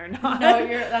define or not. No,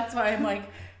 that's why I'm like,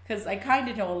 because I kind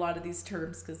of know a lot of these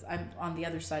terms, because I'm on the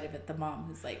other side of it, the mom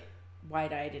who's like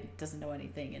wide-eyed and doesn't know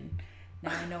anything, and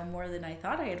now I know more than I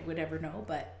thought I would ever know.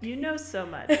 But You know so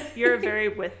much. You're a very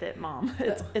with it mom.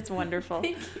 It's wonderful.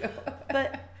 thank you.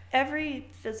 But every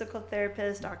physical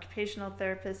therapist, occupational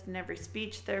therapist, and every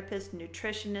speech therapist,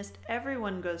 nutritionist,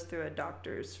 everyone goes through a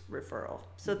doctor's referral.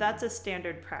 So that's a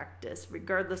standard practice.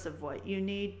 Regardless of what you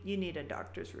need a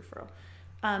doctor's referral.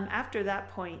 After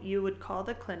that point, you would call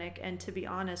the clinic, and to be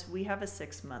honest, we have a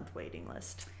 6-month waiting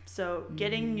list. So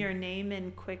getting your name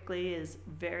in quickly is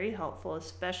very helpful,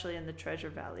 especially in the Treasure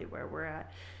Valley where we're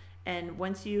at. And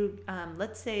once you,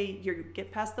 let's say you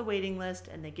get past the waiting list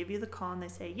and they give you the call and they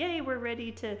say, yay, we're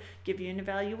ready to give you an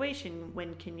evaluation.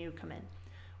 When can you come in?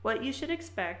 What you should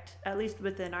expect, at least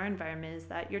within our environment, is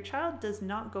that your child does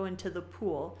not go into the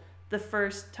pool the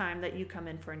first time that you come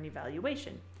in for an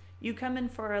evaluation. You come in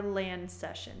for a land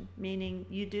session, meaning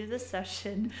you do the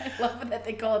session. I love that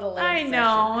they call it a land I session.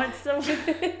 know, it's so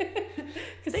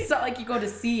Because it's not like you go to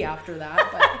sea after that,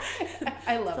 but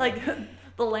I love it's like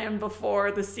the land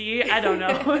before the sea. I don't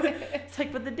know. It's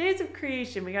like, but the days of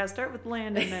creation, we got to start with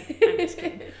land and then, I'm just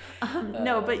kidding.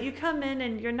 No, but you come in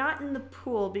and you're not in the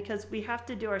pool because we have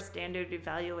to do our standard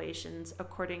evaluations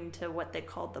according to what they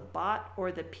call the BOT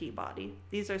or the Peabody.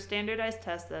 These are standardized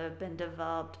tests that have been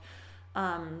developed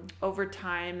over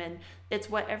time, and it's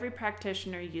what every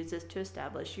practitioner uses to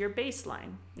establish your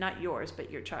baseline, not yours, but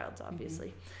your child's,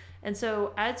 obviously. And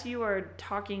so as you are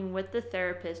talking with the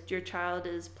therapist, your child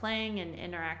is playing and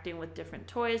interacting with different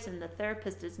toys, and the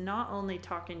therapist is not only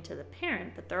talking to the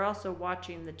parent, but they're also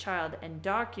watching the child and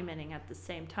documenting at the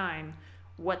same time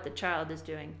what the child is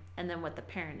doing and then what the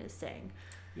parent is saying.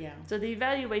 Yeah. So the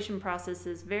evaluation process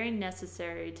is very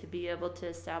necessary to be able to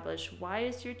establish, why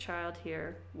is your child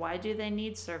here? Why do they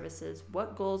need services?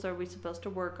 What goals are we supposed to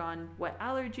work on? What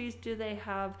allergies do they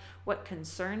have? What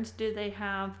concerns do they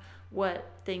have? What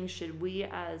things should we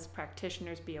as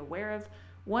practitioners be aware of?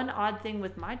 One odd thing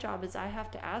with my job is I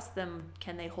have to ask them,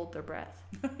 can they hold their breath?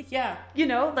 Yeah. You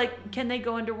know, like, can they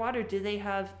go underwater? Do they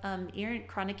have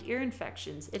chronic ear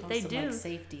infections? If they Some, do, like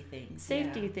safety things.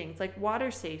 safety Yeah. things like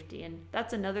water safety. And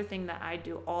that's another thing that I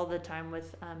do all the time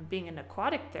with being an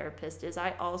aquatic therapist, is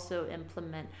I also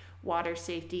implement water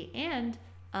safety and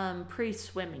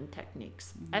pre-swimming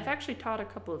techniques. I've actually taught a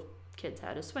couple of kids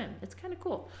how to swim. It's kind of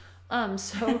cool.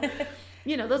 So,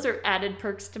 you know, those are added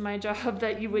perks to my job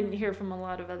that you wouldn't hear from a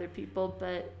lot of other people.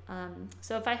 But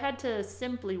so if I had to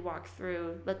simply walk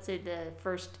through, let's say the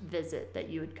first visit that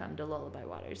you would come to Lullaby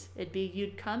Waters, it'd be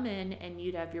you'd come in and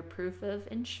you'd have your proof of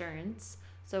insurance.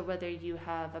 So whether you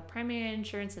have a primary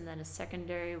insurance and then a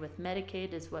secondary with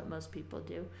Medicaid is what most people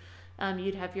do.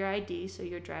 You'd have your ID, so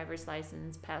your driver's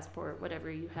license, passport,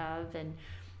 whatever you have, and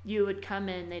you would come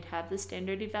in, they'd have the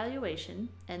standard evaluation,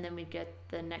 and then we'd get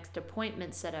the next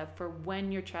appointment set up for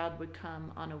when your child would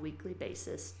come on a weekly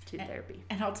basis to therapy.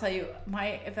 And I'll tell you,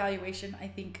 my evaluation, I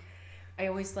think I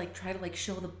always like try to like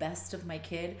show the best of my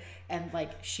kid, and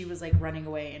like she was like running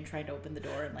away and trying to open the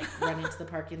door and like run into the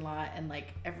parking lot, and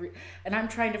like and I'm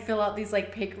trying to fill out these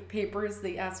like papers.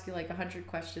 They ask you like 100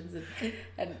 questions,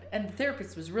 and the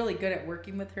therapist was really good at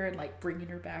working with her and like bringing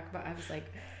her back. But I was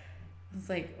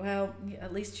like, well,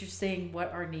 at least you're saying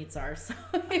what our needs are. So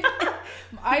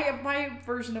my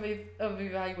version of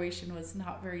evaluation was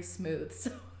not very smooth.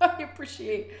 So I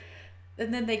appreciate.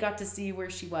 And then they got to see where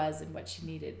she was and what she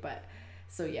needed. But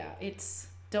so yeah,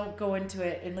 don't go into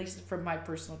it, at least from my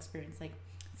personal experience. Like,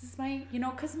 this is my,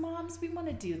 because moms, we want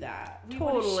to do that. We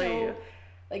want to show,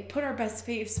 like, put our best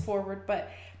face forward.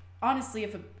 But honestly,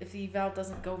 if the eval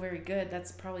doesn't go very good,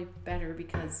 that's probably better,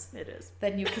 because It is.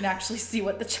 then you can actually see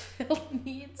what the child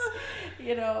needs.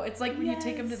 You know, it's like when you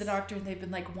take them to the doctor and they've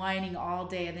been like whining all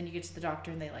day, and then you get to the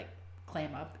doctor and they like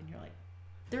clam up, and you're like,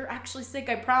 they're actually sick,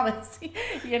 I promise.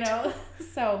 You know,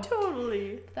 so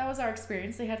Totally. that was our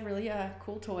experience. They had really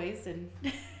cool toys, and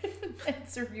and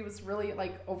Serby was really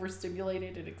like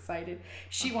overstimulated and excited.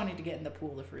 She wanted to get in the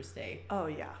pool the first day. Oh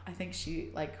yeah. I think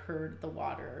she like heard the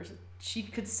water. She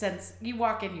could sense. You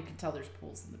walk in, you can tell there's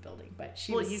pools in the building, but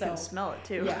she was you so, can smell it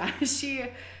too. yeah.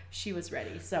 She was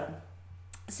ready. So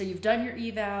you've done your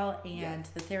eval, and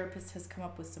the therapist has come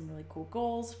up with some really cool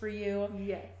goals for you.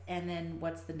 Yes. And then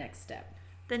what's the next step?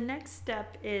 The next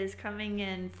step is coming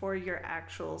in for your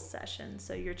actual session.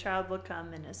 So your child will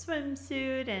come in a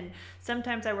swimsuit, and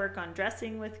sometimes I work on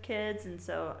dressing with kids, and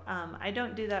so I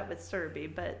don't do that with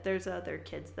Serby, but there's other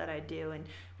kids that I do, and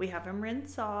we have them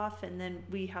rinse off, and then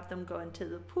we have them go into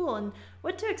the pool. And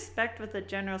what to expect with a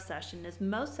general session is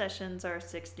most sessions are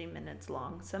 60 minutes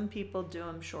long. Some people do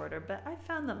them shorter, but I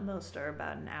found that most are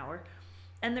about an hour.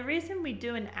 And the reason we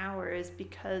do an hour is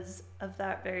because of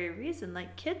that very reason.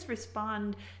 Like, kids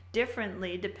respond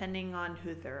differently depending on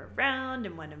who they're around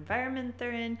and what environment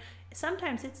they're in.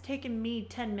 Sometimes it's taken me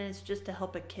 10 minutes just to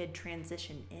help a kid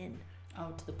transition in.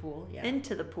 Oh, to the pool, yeah.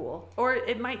 Into the pool. Or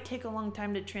it might take a long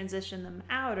time to transition them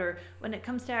out. Or when it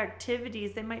comes to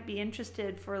activities, they might be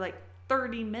interested for like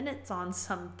 30 minutes on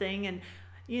something. And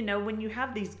you know, when you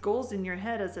have these goals in your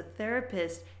head as a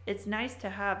therapist, it's nice to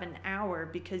have an hour,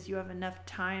 because you have enough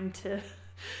time to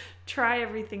try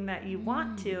everything that you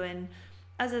want to. And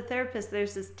as a therapist,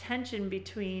 there's this tension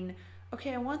between,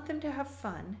 okay, I want them to have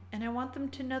fun, and I want them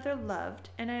to know they're loved,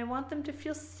 and I want them to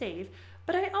feel safe,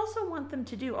 but I also want them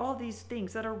to do all these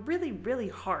things that are really, really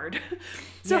hard.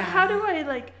 So how do I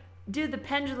like do the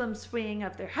pendulum swing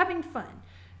of they're having fun,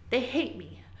 they hate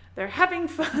me, they're having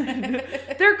fun,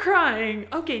 they're crying.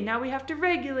 Okay, now we have to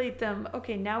regulate them.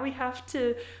 Okay, now we have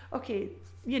to,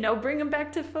 bring them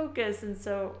back to focus. And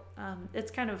so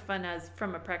it's kind of fun as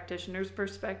from a practitioner's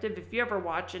perspective. If you ever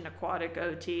watch an aquatic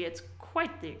OT, it's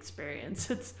quite the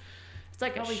experience. It's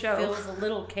like a show. It feels a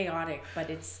little chaotic, but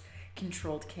it's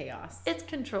controlled chaos. It's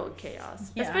controlled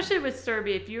chaos. Yeah. Especially with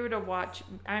Serby. If you were to watch,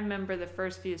 I remember the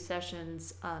first few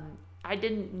sessions, I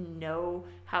didn't know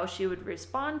how she would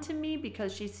respond to me,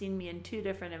 because she's seen me in 2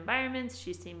 different environments.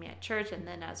 She's seen me at church, and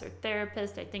then as her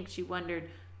therapist, I think she wondered,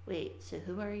 wait, so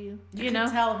who are you? You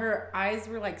can tell her eyes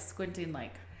were like squinting,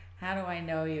 like, how do I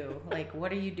know you? Like,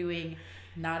 what are you doing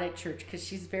not at church? Because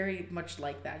she's very much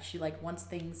like that. She like wants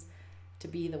things to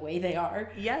be the way they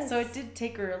are. Yes. So it did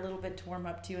take her a little bit to warm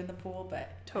up to you in the pool,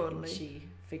 but Totally. I think she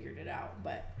figured it out.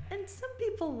 But And some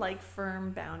people like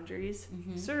firm boundaries.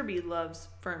 Mhm. Serby loves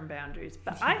firm boundaries,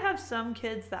 but I have some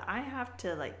kids that I have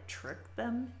to like trick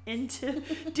them into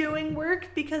doing work,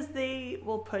 because they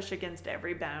will push against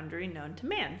every boundary known to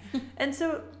man. And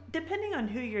so depending on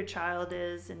who your child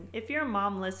is, and if you're a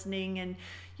mom listening and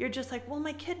you're just like, well,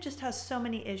 my kid just has so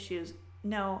many issues.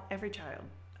 No, every child.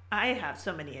 I have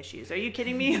so many issues. Are you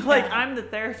kidding me? Like, I'm the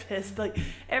therapist. Like,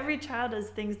 every child has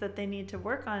things that they need to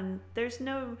work on. There's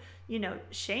no,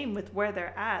 shame with where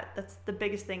they're at. That's the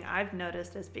biggest thing I've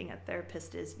noticed as being a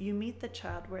therapist, is you meet the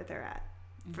child where they're at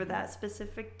for that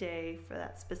specific day, for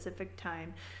that specific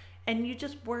time, and you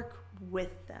just work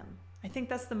with them. I think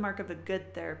that's the mark of a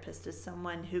good therapist, is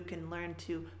someone who can learn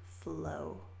to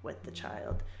flow with the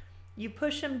child. You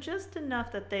push them just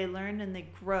enough that they learn and they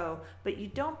grow, but you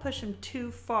don't push them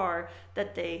too far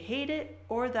that they hate it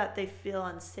or that they feel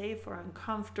unsafe or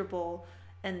uncomfortable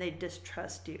and they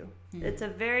distrust you. It's a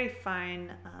very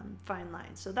fine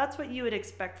line. So that's what you would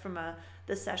expect from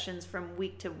the sessions from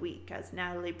week to week. As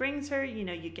Natalie brings her, you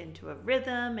get into a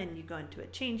rhythm, and you go into a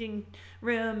changing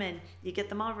room, and you get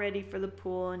them all ready for the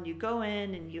pool, and you go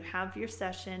in and you have your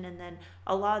session. And then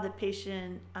a lot of the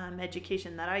patient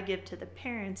education that I give to the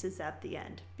parents is at the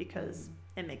end, because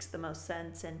it makes the most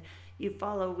sense. And you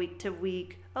follow week to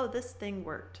week. Oh, this thing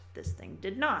worked. This thing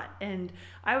did not. And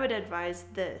I would advise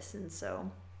this. And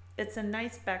so it's a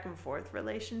nice back and forth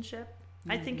relationship.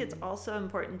 I think it's also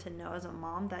important to know as a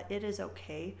mom that it is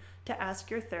okay to ask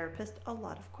your therapist a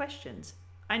lot of questions.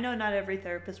 I know not every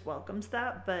therapist welcomes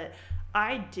that, but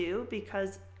I do,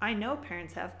 because I know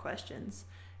parents have questions.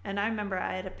 And I remember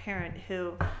I had a parent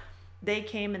who, they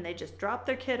came and they just dropped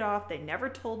their kid off. They never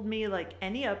told me like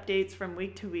any updates from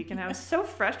week to week. And I was so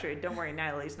frustrated. Don't worry,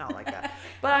 Natalie's not like that.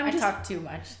 But I talk too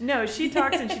much. No, she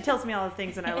talks and she tells me all the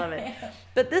things and I love it.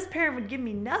 But this parent would give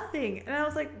me nothing. And I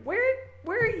was like, where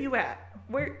are you at?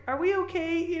 Where are we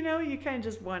okay? You kind of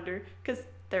just wonder, because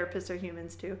therapists are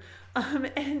humans too.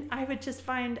 And I would just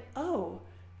find,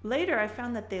 later I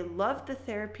found that they loved the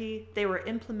therapy. They were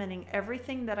implementing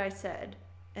everything that I said.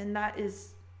 And that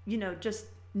is, just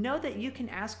know that you can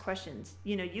ask questions.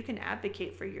 You can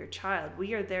advocate for your child.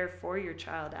 We are there for your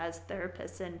child as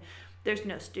therapists. And there's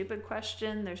no stupid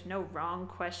question. There's no wrong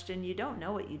question. You don't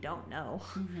know what you don't know.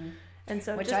 Mm-hmm. And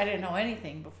so I didn't know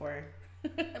anything before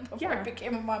I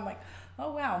became a mom. Like,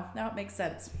 oh wow, now it makes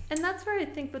sense. And that's where I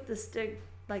think with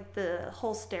the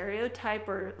whole stereotype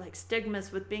or like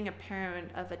stigmas with being a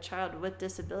parent of a child with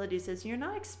disabilities is you're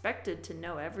not expected to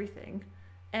know everything,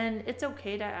 and it's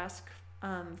okay to ask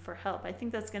for help. I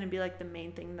think that's going to be like the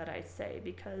main thing that I say,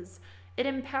 because it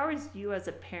empowers you as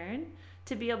a parent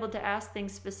to be able to ask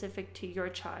things specific to your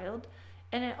child.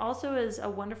 And it also is a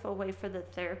wonderful way for the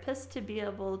therapist to be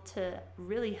able to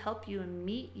really help you and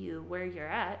meet you where you're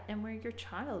at and where your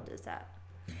child is at.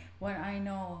 When I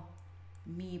know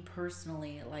me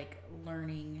personally, like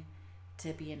learning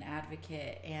to be an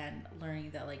advocate and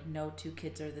learning that like no two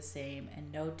kids are the same and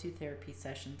no two therapy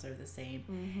sessions are the same,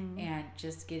 mm-hmm. and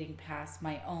just getting past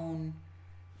my own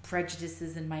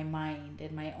prejudices in my mind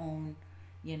and my own,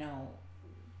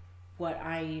 what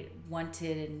I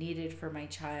wanted and needed for my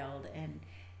child, and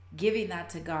giving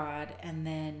that to God. And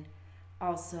then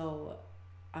also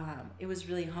it was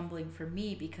really humbling for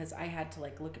me, because I had to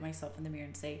like look at myself in the mirror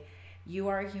and say, you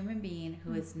are a human being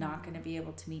who is not going to be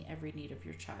able to meet every need of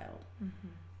your child. Mm-hmm.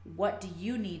 What do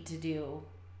you need to do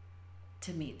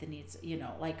to meet the needs?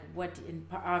 And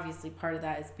obviously part of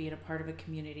that is being a part of a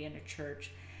community and a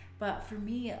church. But for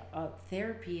me,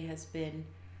 therapy has been,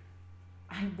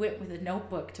 I went with a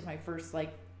notebook to my first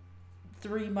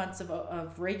 3 months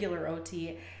of regular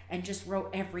OT and just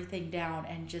wrote everything down,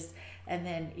 and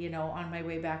then on my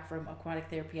way back from aquatic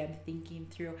therapy, I'm thinking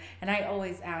through, and I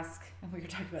always ask, and we were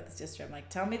talking about this yesterday, I'm like,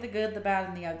 tell me the good, the bad,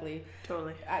 and the ugly.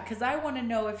 Totally. Because I want to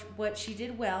know what she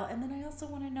did well, and then I also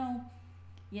want to know,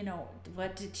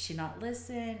 what did she not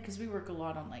listen? Because we work a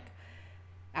lot on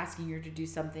asking her to do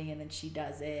something and then she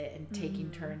does it, and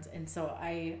taking turns. And so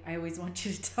I always want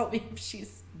you to tell me if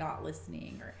she's not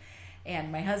listening.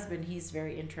 And my husband, he's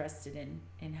very interested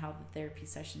in how the therapy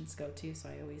sessions go too. So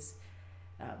I always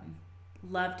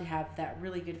love to have that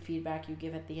really good feedback you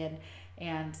give at the end.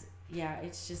 And yeah,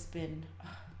 it's just been,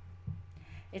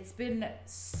 it's been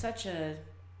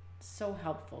so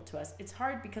helpful to us. It's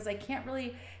hard because I can't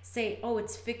really say, oh,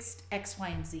 it's fixed X, Y,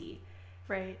 and Z.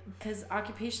 Right. Because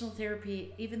occupational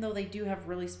therapy, even though they do have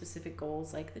really specific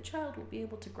goals, like the child will be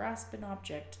able to grasp an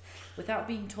object without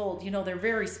being told, they're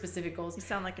very specific goals. You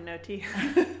sound like an OT.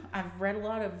 I've read a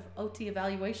lot of OT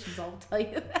evaluations, I'll tell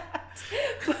you that.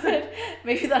 But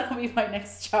maybe that'll be my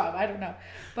next job. I don't know.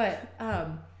 But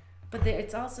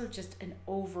it's also just an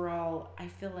overall, I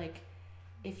feel like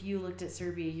if you looked at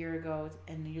Serby a year ago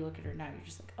and you look at her now, you're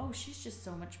just like, oh, she's just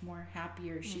so much more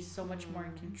happier. She's so much more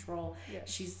in control. Yes.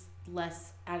 She's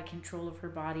less out of control of her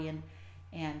body,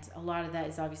 and a lot of that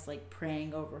is obviously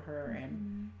praying over her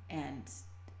and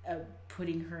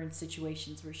putting her in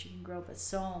situations where she can grow, but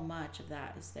so much of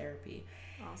that is therapy.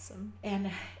 Awesome. And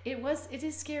it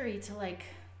is scary to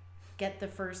get the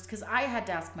first, because I had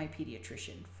to ask my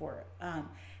pediatrician for it.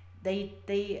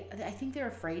 I think they're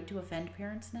afraid to offend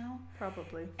parents now,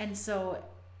 probably, and so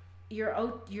your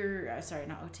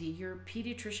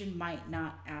pediatrician might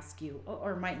not ask you,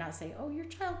 or might not say, oh, your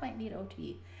child might need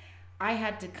OT. I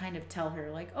had to kind of tell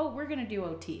her oh, we're going to do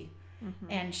OT.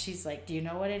 Mm-hmm. And she's like, do you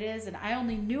know what it is? And I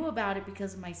only knew about it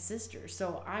because of my sister.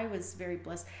 So I was very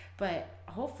blessed, but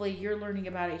hopefully you're learning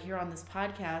about it here on this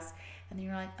podcast. And then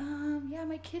you're like, yeah,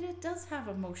 my kid does have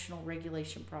emotional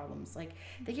regulation problems.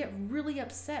 They get really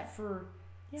upset for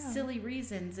silly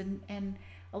reasons, and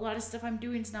a lot of stuff I'm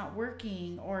doing is not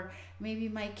working, or maybe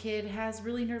my kid has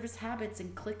really nervous habits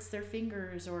and clicks their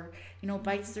fingers, or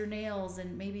bites their nails,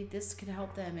 and maybe this could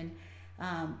help them.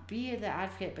 And be the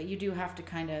advocate, but you do have to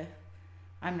kind of,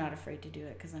 I'm not afraid to do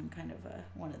it because I'm kind of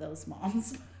one of those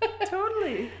moms.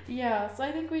 Totally. Yeah, so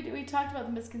I think we talked about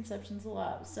the misconceptions a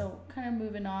lot. So kind of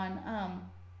moving on,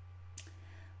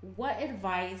 what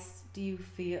advice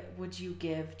would you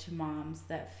give to moms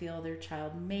that feel their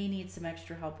child may need some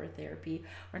extra help or therapy,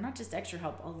 or not just extra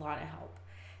help, a lot of help?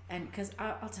 And because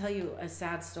I'll tell you a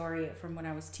sad story from when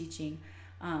I was teaching,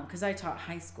 because I taught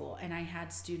high school, and I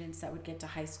had students that would get to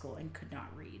high school and could not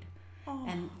read. Oh.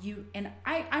 And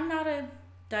I'm not a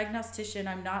diagnostician.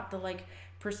 I'm not the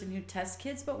person who tests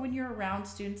kids, but when you're around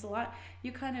students a lot,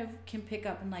 you kind of can pick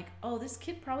up and oh, this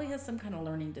kid probably has some kind of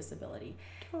learning disability.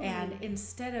 Totally. And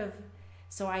instead of,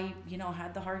 so I,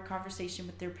 had the hard conversation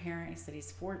with their parent. I said,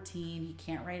 he's 14, he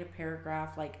can't write a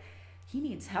paragraph. he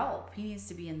needs help. He needs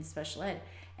to be in the special ed.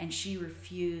 And she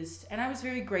refused. And I was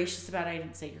very gracious about it. I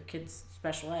didn't say your kid's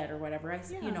special ed or whatever.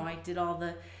 I did all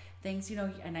the things,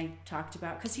 and I talked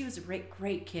about, because he was a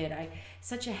great kid.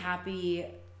 Such a happy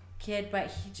kid, but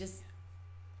he just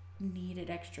needed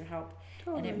extra help.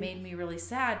 Totally. And it made me really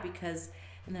sad because,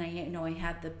 and then I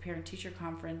had the parent-teacher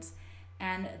conference,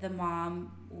 and the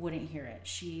mom wouldn't hear it.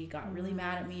 She got really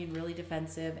mad at me and really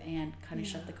defensive and kind of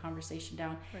shut the conversation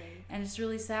down. Right. And it's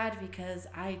really sad because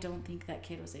I don't think that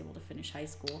kid was able to finish high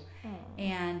school.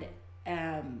 And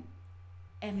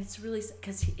it's really,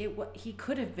 because he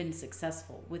could have been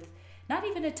successful with not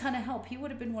even a ton of help. He would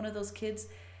have been one of those kids,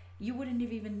 you wouldn't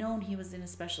have even known he was in a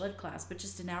special ed class, but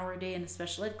just an hour a day in a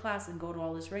special ed class and go to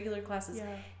all his regular classes,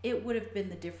 it would have been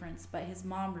the difference. But his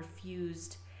mom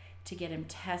refused to get him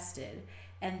tested,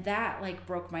 and that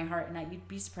broke my heart. And you'd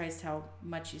be surprised how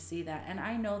much you see that. And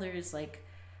I know there's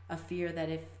a fear that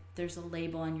if there's a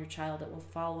label on your child, it will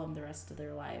follow them the rest of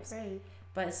their lives. Right.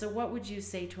 But so what would you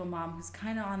say to a mom who's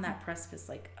kind of on that precipice,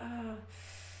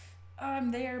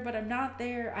 I'm there but I'm not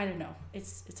there? I don't know,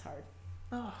 it's hard.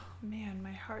 Oh man,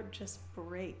 my heart just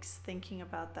breaks thinking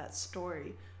about that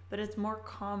story, but it's more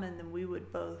common than we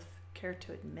would both care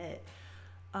to admit.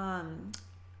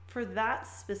 For that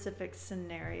specific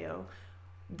scenario,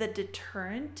 the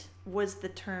deterrent was the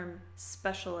term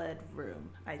special ed room,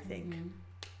 I think. Mm-hmm.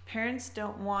 Parents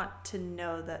don't want to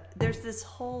know that there's this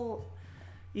whole,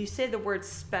 you say the word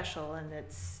special and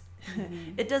it's,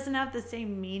 it doesn't have the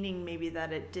same meaning maybe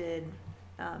that it did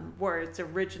where its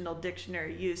original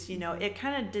dictionary use, it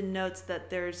kind of denotes that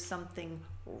there's something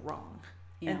wrong.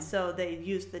 Yeah. And so they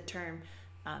use the term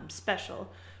special.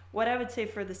 What I would say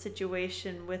for the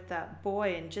situation with that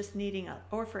boy and just needing,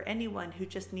 or for anyone who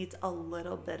just needs a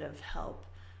little bit of help,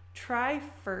 try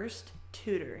first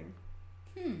tutoring.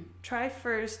 Try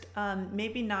first,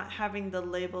 maybe not having the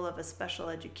label of a special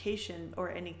education or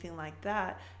anything like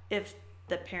that. If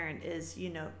the parent is,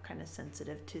 kind of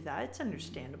sensitive to that, it's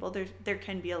understandable. There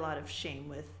can be a lot of shame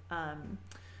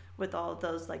with all of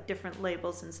those different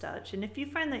labels and such. And if you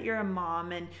find that you're a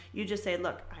mom and you just say,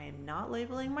 look, I am not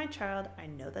labeling my child. I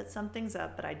know that something's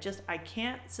up, but I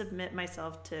can't submit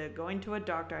myself to going to a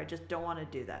doctor. I just don't want to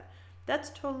do that.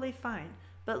 That's totally fine.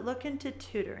 But look into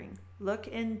tutoring. Look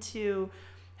into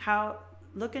your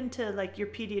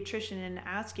pediatrician and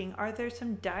asking, are there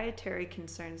some dietary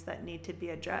concerns that need to be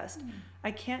addressed?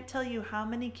 I can't tell you how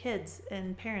many kids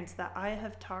and parents that I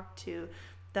have talked to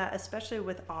that, especially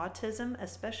with autism,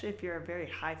 especially if you're a very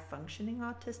high functioning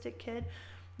autistic kid,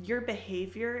 your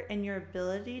behavior and your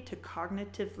ability to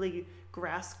cognitively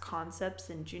grasp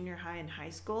concepts in junior high and high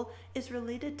school is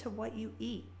related to what you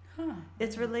eat.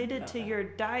 It's related to your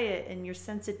diet and your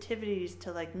sensitivities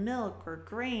to milk or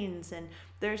grains, and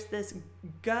there's this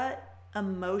gut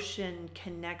emotion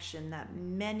connection that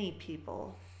many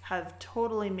people have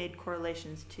totally made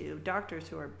correlations to, doctors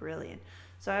who are brilliant.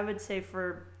 So I would say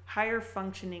for higher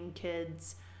functioning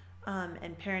kids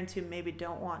and parents who maybe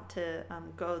don't want to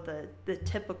go the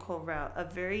typical route, a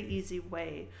very easy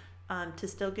way to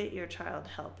still get your child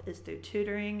help is through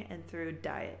tutoring and through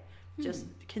diet. Just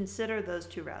consider those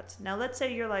two routes. Now, let's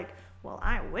say you're like, well,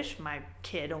 I wish my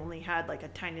kid only had a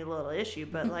tiny little issue,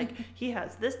 but he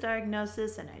has this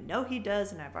diagnosis and I know he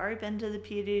does, and I've already been to the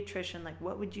pediatrician.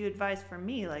 What would you advise for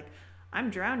me? I'm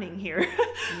drowning here.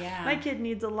 Yeah. My kid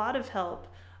needs a lot of help.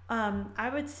 I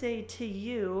would say to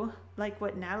you,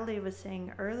 what Natalie was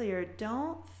saying earlier,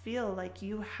 don't feel like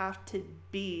you have to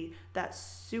be that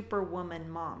superwoman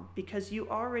mom, because you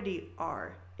already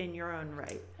are in your own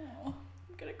right. Oh.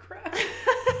 Gonna cry.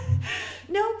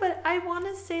 No, but I want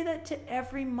to say that to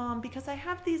every mom, because I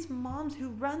have these moms who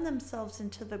run themselves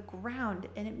into the ground,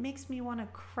 and it makes me want to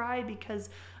cry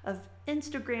because of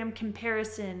Instagram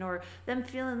comparison, or them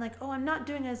feeling like, oh, I'm not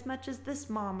doing as much as this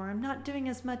mom, or I'm not doing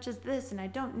as much as this, and I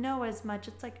don't know as much.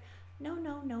 It's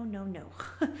no.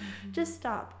 Just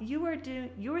stop. You are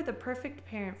the perfect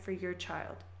parent for your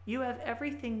child. You have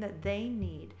everything that they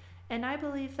need. And I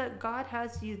believe that God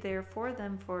has you there for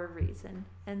them for a reason.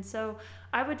 And so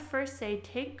I would first say,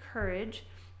 take courage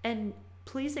and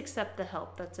please accept the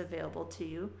help that's available to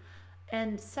you.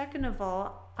 And second of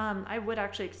all, I would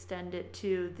actually extend it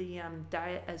to the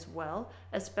diet as well,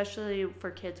 especially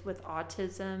for kids with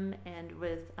autism and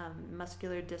with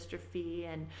muscular dystrophy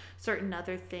and certain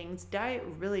other things. Diet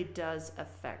really does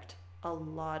affect a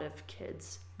lot of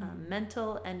kids'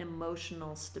 mental and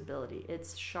emotional stability.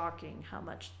 It's shocking how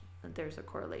much there's a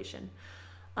correlation.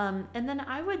 And then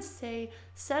I would say,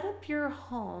 set up your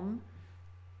home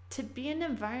to be an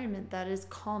environment that is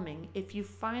calming if you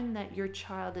find that your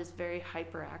child is very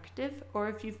hyperactive or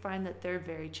if you find that they're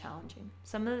very challenging.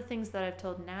 Some of the things that I've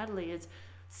told Natalie is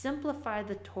simplify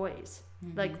the toys.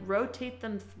 Like rotate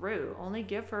them through. Only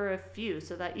give her a few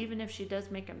so that even if she does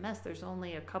make a mess, there's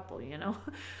only a couple, you know?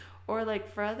 Or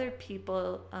like for other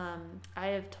people, I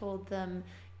have told them,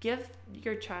 give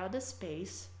your child a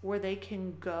space where they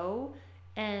can go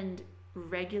and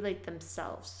regulate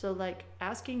themselves. So like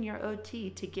asking your OT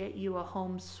to get you a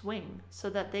home swing so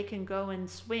that they can go and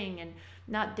swing and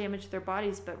not damage their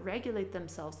bodies but regulate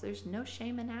themselves. There's no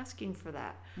shame in asking for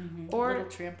that. Or little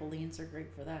trampolines are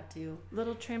great for that too.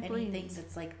 Little trampolines. Anything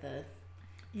that's like for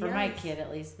my kid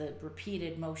at least, the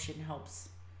repeated motion helps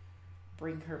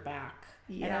bring her back.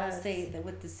 And I'll say that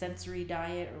with the sensory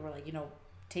diet or like, you know,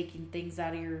 taking things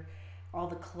out of all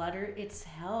the clutter, it's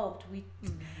helped.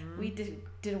 We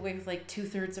did away with like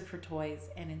 2/3 of her toys,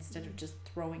 and instead of just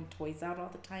throwing toys out all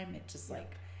the time, it just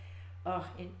like,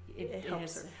 it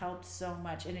has helped so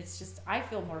much. And it's just, I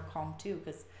feel more calm too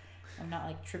because I'm not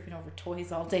like tripping over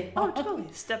toys all day long. Oh, totally.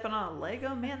 Stepping on a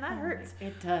Lego, man, that hurts.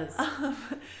 It does.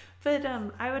 But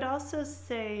I would also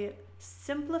say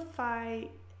simplify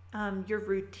your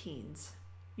routines.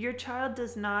 Your child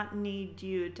does not need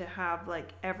you to have like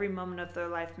every moment of their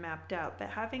life mapped out, but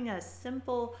having a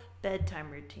simple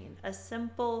bedtime routine, a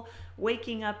simple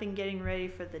waking up and getting ready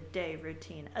for the day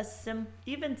routine,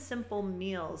 even simple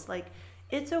meals. Like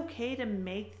it's okay to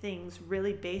make things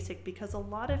really basic because a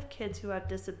lot of kids who have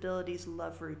disabilities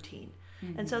love routine.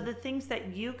 And so the things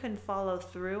that you can follow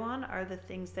through on are the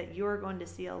things that you're going to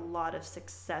see a lot of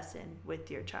success in with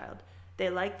your child. They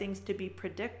like things to be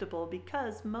predictable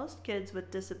because most kids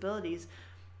with disabilities,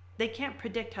 they can't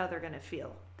predict how they're going to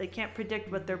feel. They can't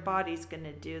predict what their body's going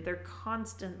to do. They're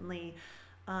constantly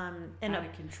out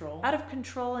of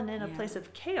control and in a place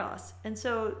of chaos. And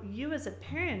so you as a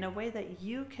parent, a way that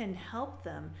you can help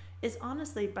them is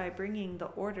honestly by bringing the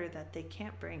order that they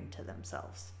can't bring to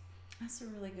themselves. That's a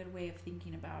really good way of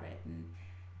thinking about it. And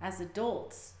as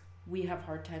adults, we have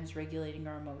hard times regulating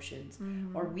our emotions,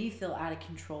 or we feel out of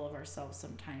control of ourselves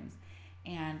sometimes.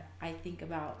 And I think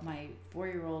about my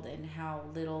 4-year-old and how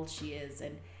little she is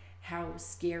and how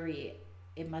scary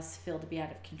it must feel to be out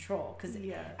of control. Because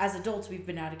as adults, we've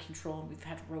been out of control and we've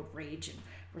had road rage, and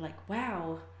we're like,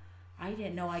 wow, I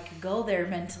didn't know I could go there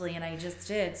mentally, and I just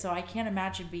did. So I can't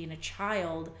imagine being a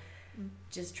child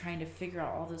just trying to figure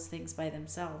out all those things by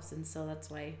themselves. And so that's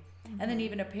why, and then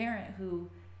even a parent who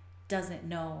doesn't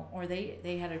know, or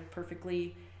they had a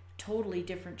totally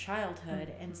different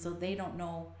childhood, and so they don't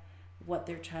know what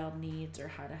their child needs or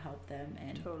how to help them.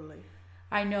 And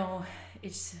I know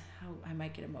I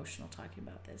might get emotional talking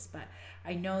about this, but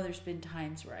I know there's been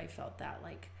times where I felt that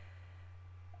like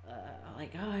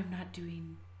I'm not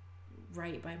doing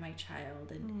right by my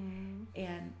child,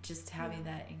 and just having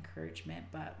that encouragement.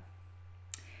 But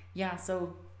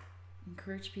so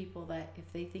encourage people that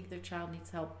if they think their child needs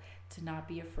help, to not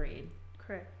be afraid.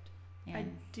 Correct. And I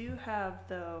do have,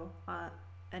 though,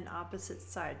 an opposite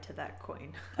side to that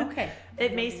coin. Okay.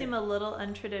 It may seem a little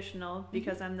untraditional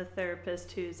because I'm the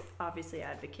therapist who's obviously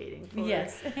advocating for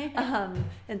it,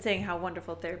 and saying how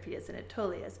wonderful therapy is, and it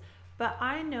totally is. But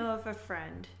I know of a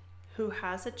friend who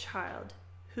has a child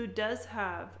who does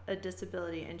have a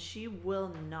disability, and she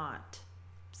will not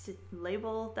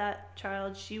label that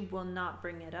child. She will not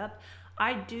bring it up.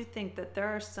 I do think that there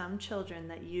are some children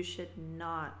that you should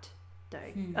not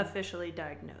officially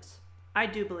diagnose. I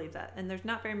do believe that. And there's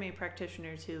not very many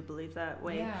practitioners who believe that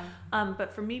way.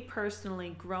 But for me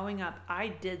personally, growing up, I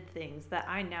did things that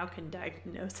I now can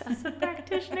diagnose as a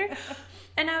practitioner.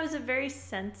 And I was a very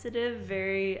sensitive,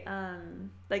 very,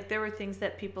 there were things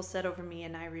that people said over me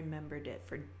and I remembered it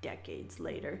for decades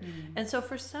later. And so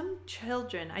for some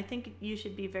children, I think you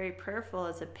should be very prayerful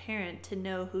as a parent to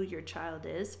know who your child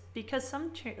is, because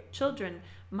some children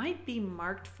might be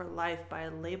marked for life by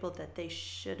a label that they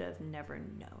should have never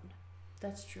known.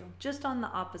 That's true. Just on the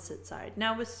opposite side.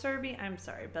 Now with Serby, I'm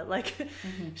sorry, but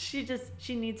she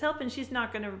needs help, and she's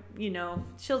not going to,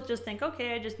 she'll just think,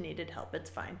 okay, I just needed help.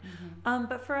 It's fine.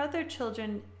 But for other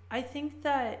children, I think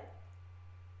that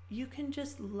you can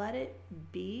just let it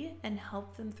be and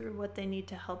help them through what they need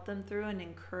to help them through and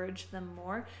encourage them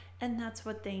more. And that's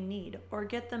what they need, or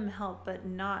get them help, but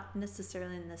not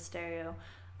necessarily in the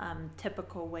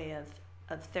typical way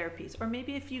of therapies. Or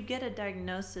maybe if you get a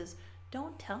diagnosis,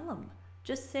 don't tell them.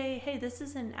 Just say, hey, this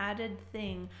is an added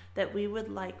thing that we would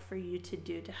like for you to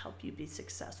do to help you be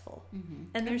successful.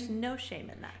 And there's no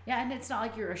shame in that. Yeah, and it's not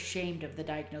like you're ashamed of the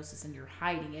diagnosis and you're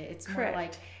hiding it. It's more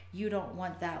like you don't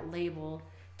want that label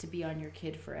to be on your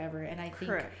kid forever. And I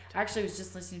think, Correct. actually I was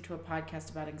just listening to a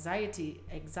podcast about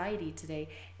anxiety today,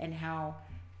 and how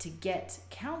to get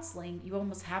counseling, you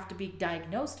almost have to be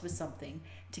diagnosed with something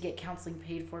to get counseling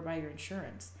paid for by your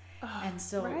insurance. And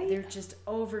so they're just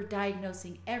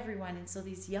over-diagnosing everyone. And so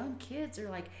these young kids are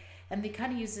like, and they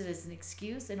kind of use it as an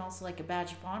excuse and also like a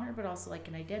badge of honor, but also like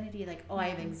an identity, like, oh, I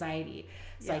have anxiety,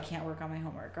 so I can't work on my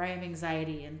homework, or I have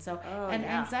anxiety. And so,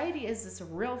 anxiety is this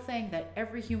real thing that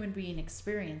every human being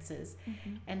experiences.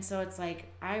 And so it's like,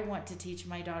 I want to teach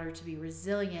my daughter to be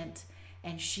resilient,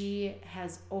 and she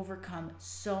has overcome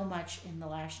so much in the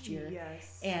last year.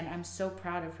 Yes. And I'm so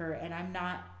proud of her, and I'm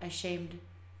not ashamed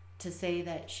to say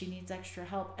that she needs extra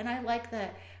help. And I like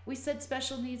that we said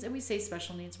special needs, and we say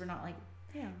special needs. We're not like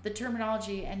the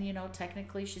terminology, and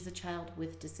technically she's a child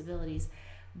with disabilities,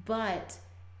 but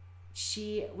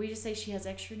we just say she has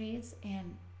extra needs,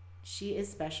 and she is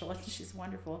special, and she's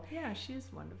wonderful. Yeah, she's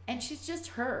wonderful. And she's just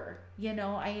her.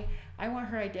 I want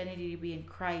her identity to be in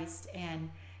Christ,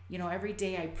 and every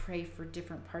day I pray for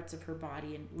different parts of her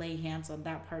body and lay hands on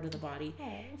that part of the body.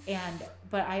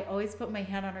 But I always put my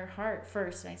hand on her heart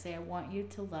first, and I say, I want you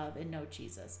to love and know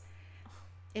Jesus.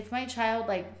 If my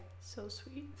child so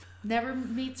sweet never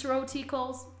meets her OT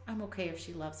goals, I'm okay if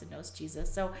she loves and knows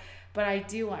Jesus. So, but I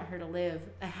do want her to live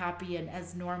a happy and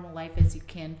as normal life as you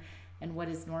can, and what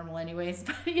is normal anyways.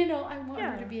 But I want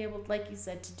her to be able, like you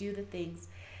said, to do the things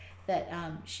that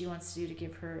she wants to do to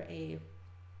give her a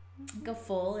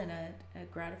full and a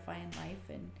gratifying life,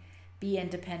 and be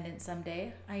independent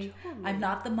someday. I'm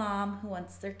not the mom who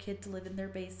wants their kid to live in their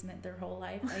basement their whole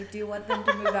life. I do want them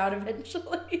to move out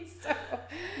eventually. So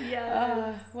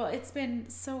well, it's been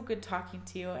so good talking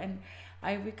to you. And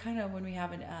we kind of, when we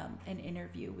have an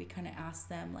interview, we kind of ask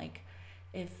them, like,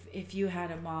 if you had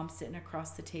a mom sitting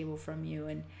across the table from you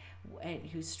and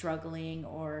who's struggling,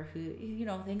 or who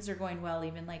things are going well,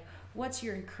 even, like, what's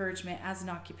your encouragement as an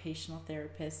occupational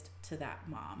therapist to that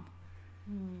mom?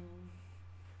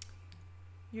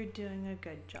 You're doing a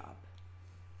good job.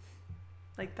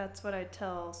 Like, that's what I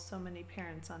tell so many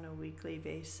parents on a weekly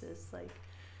basis. Like,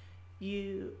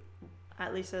 you,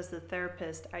 at least as the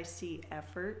therapist, I see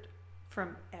effort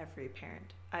from every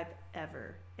parent I've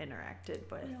ever interacted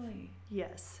with. Really?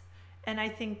 Yes. And I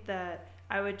think that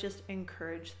I would just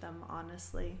encourage them,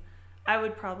 honestly. I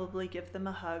would probably give them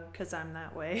a hug, because I'm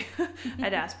that way.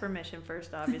 I'd ask permission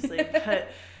first, obviously. But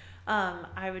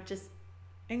I would just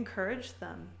encourage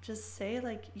them. Just say,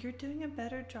 like, you're doing a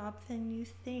better job than you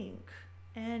think.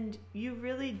 And you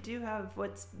really do have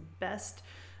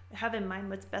have in mind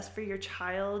what's best for your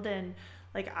child. And,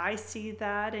 like, I see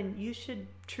that. And you should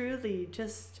truly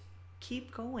just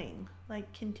keep going.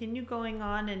 Like, continue going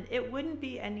on. And it wouldn't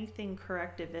be anything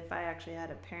corrective if I actually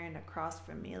had a parent across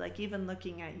from me. Like, even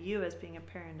looking at you as being a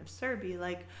parent of Serby,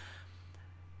 like,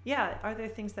 yeah, are there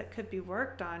things that could be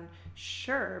worked on?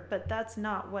 Sure, but that's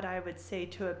not what I would say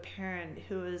to a parent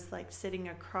who is, like, sitting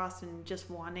across and just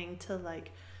wanting to,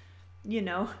 like,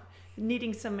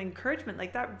 needing some encouragement.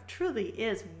 Like, that truly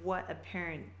is what a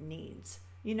parent needs.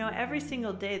 Every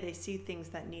single day they see things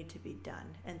that need to be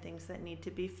done, and things that need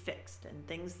to be fixed, and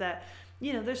things that,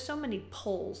 there's so many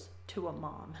pulls to a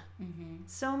mom.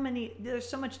 There's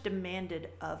so much demanded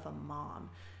of a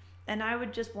mom. And I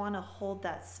would just want to hold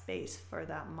that space for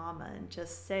that mama and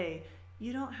just say,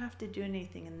 you don't have to do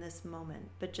anything in this moment,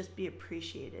 but just be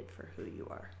appreciated for who you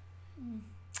are.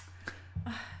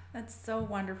 That's so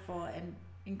wonderful and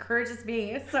encourages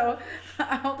me. So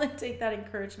I'll take that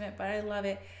encouragement, but I love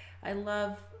it. I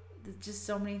love just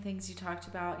so many things you talked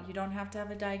about. You don't have to have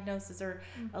a diagnosis or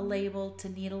a label to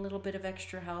need a little bit of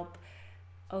extra help.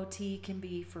 OT can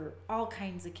be for all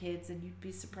kinds of kids, and you'd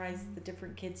be surprised at the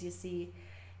different kids you see.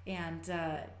 And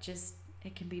just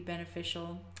it can be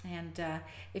beneficial. And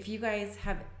if you guys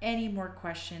have any more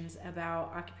questions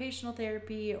about occupational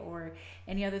therapy or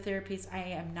any other therapies, I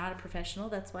am not a professional.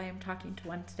 That's why I'm talking to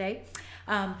one today.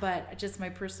 But just my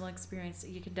personal experience,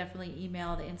 you can definitely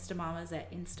email the Instamamas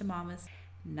at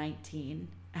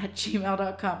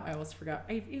instamamas19@gmail.com. I almost forgot.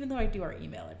 Even though I do our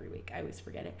email every week, I always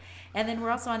forget it. And then we're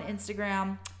also on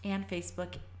Instagram and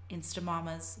Facebook,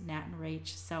 Instamamas, Nat and Rach.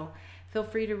 So feel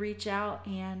free to reach out,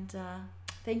 and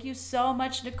thank you so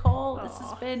much, Nicole.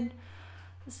 Aww.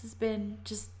 This has been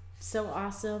just so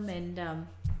awesome, and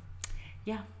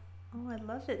yeah. Oh, I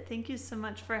love it. Thank you so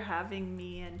much for having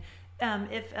me.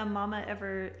 And if a mama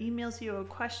ever emails you a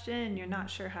question and you're not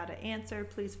sure how to answer,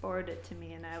 please forward it to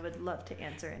me, and I would love to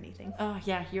answer anything. Oh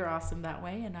yeah, you're awesome that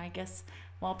way. And I guess,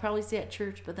 well, I'll probably see you at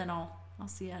church, but then I'll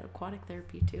see you at aquatic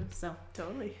therapy too. So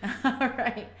totally. All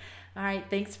right.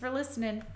 Thanks for listening.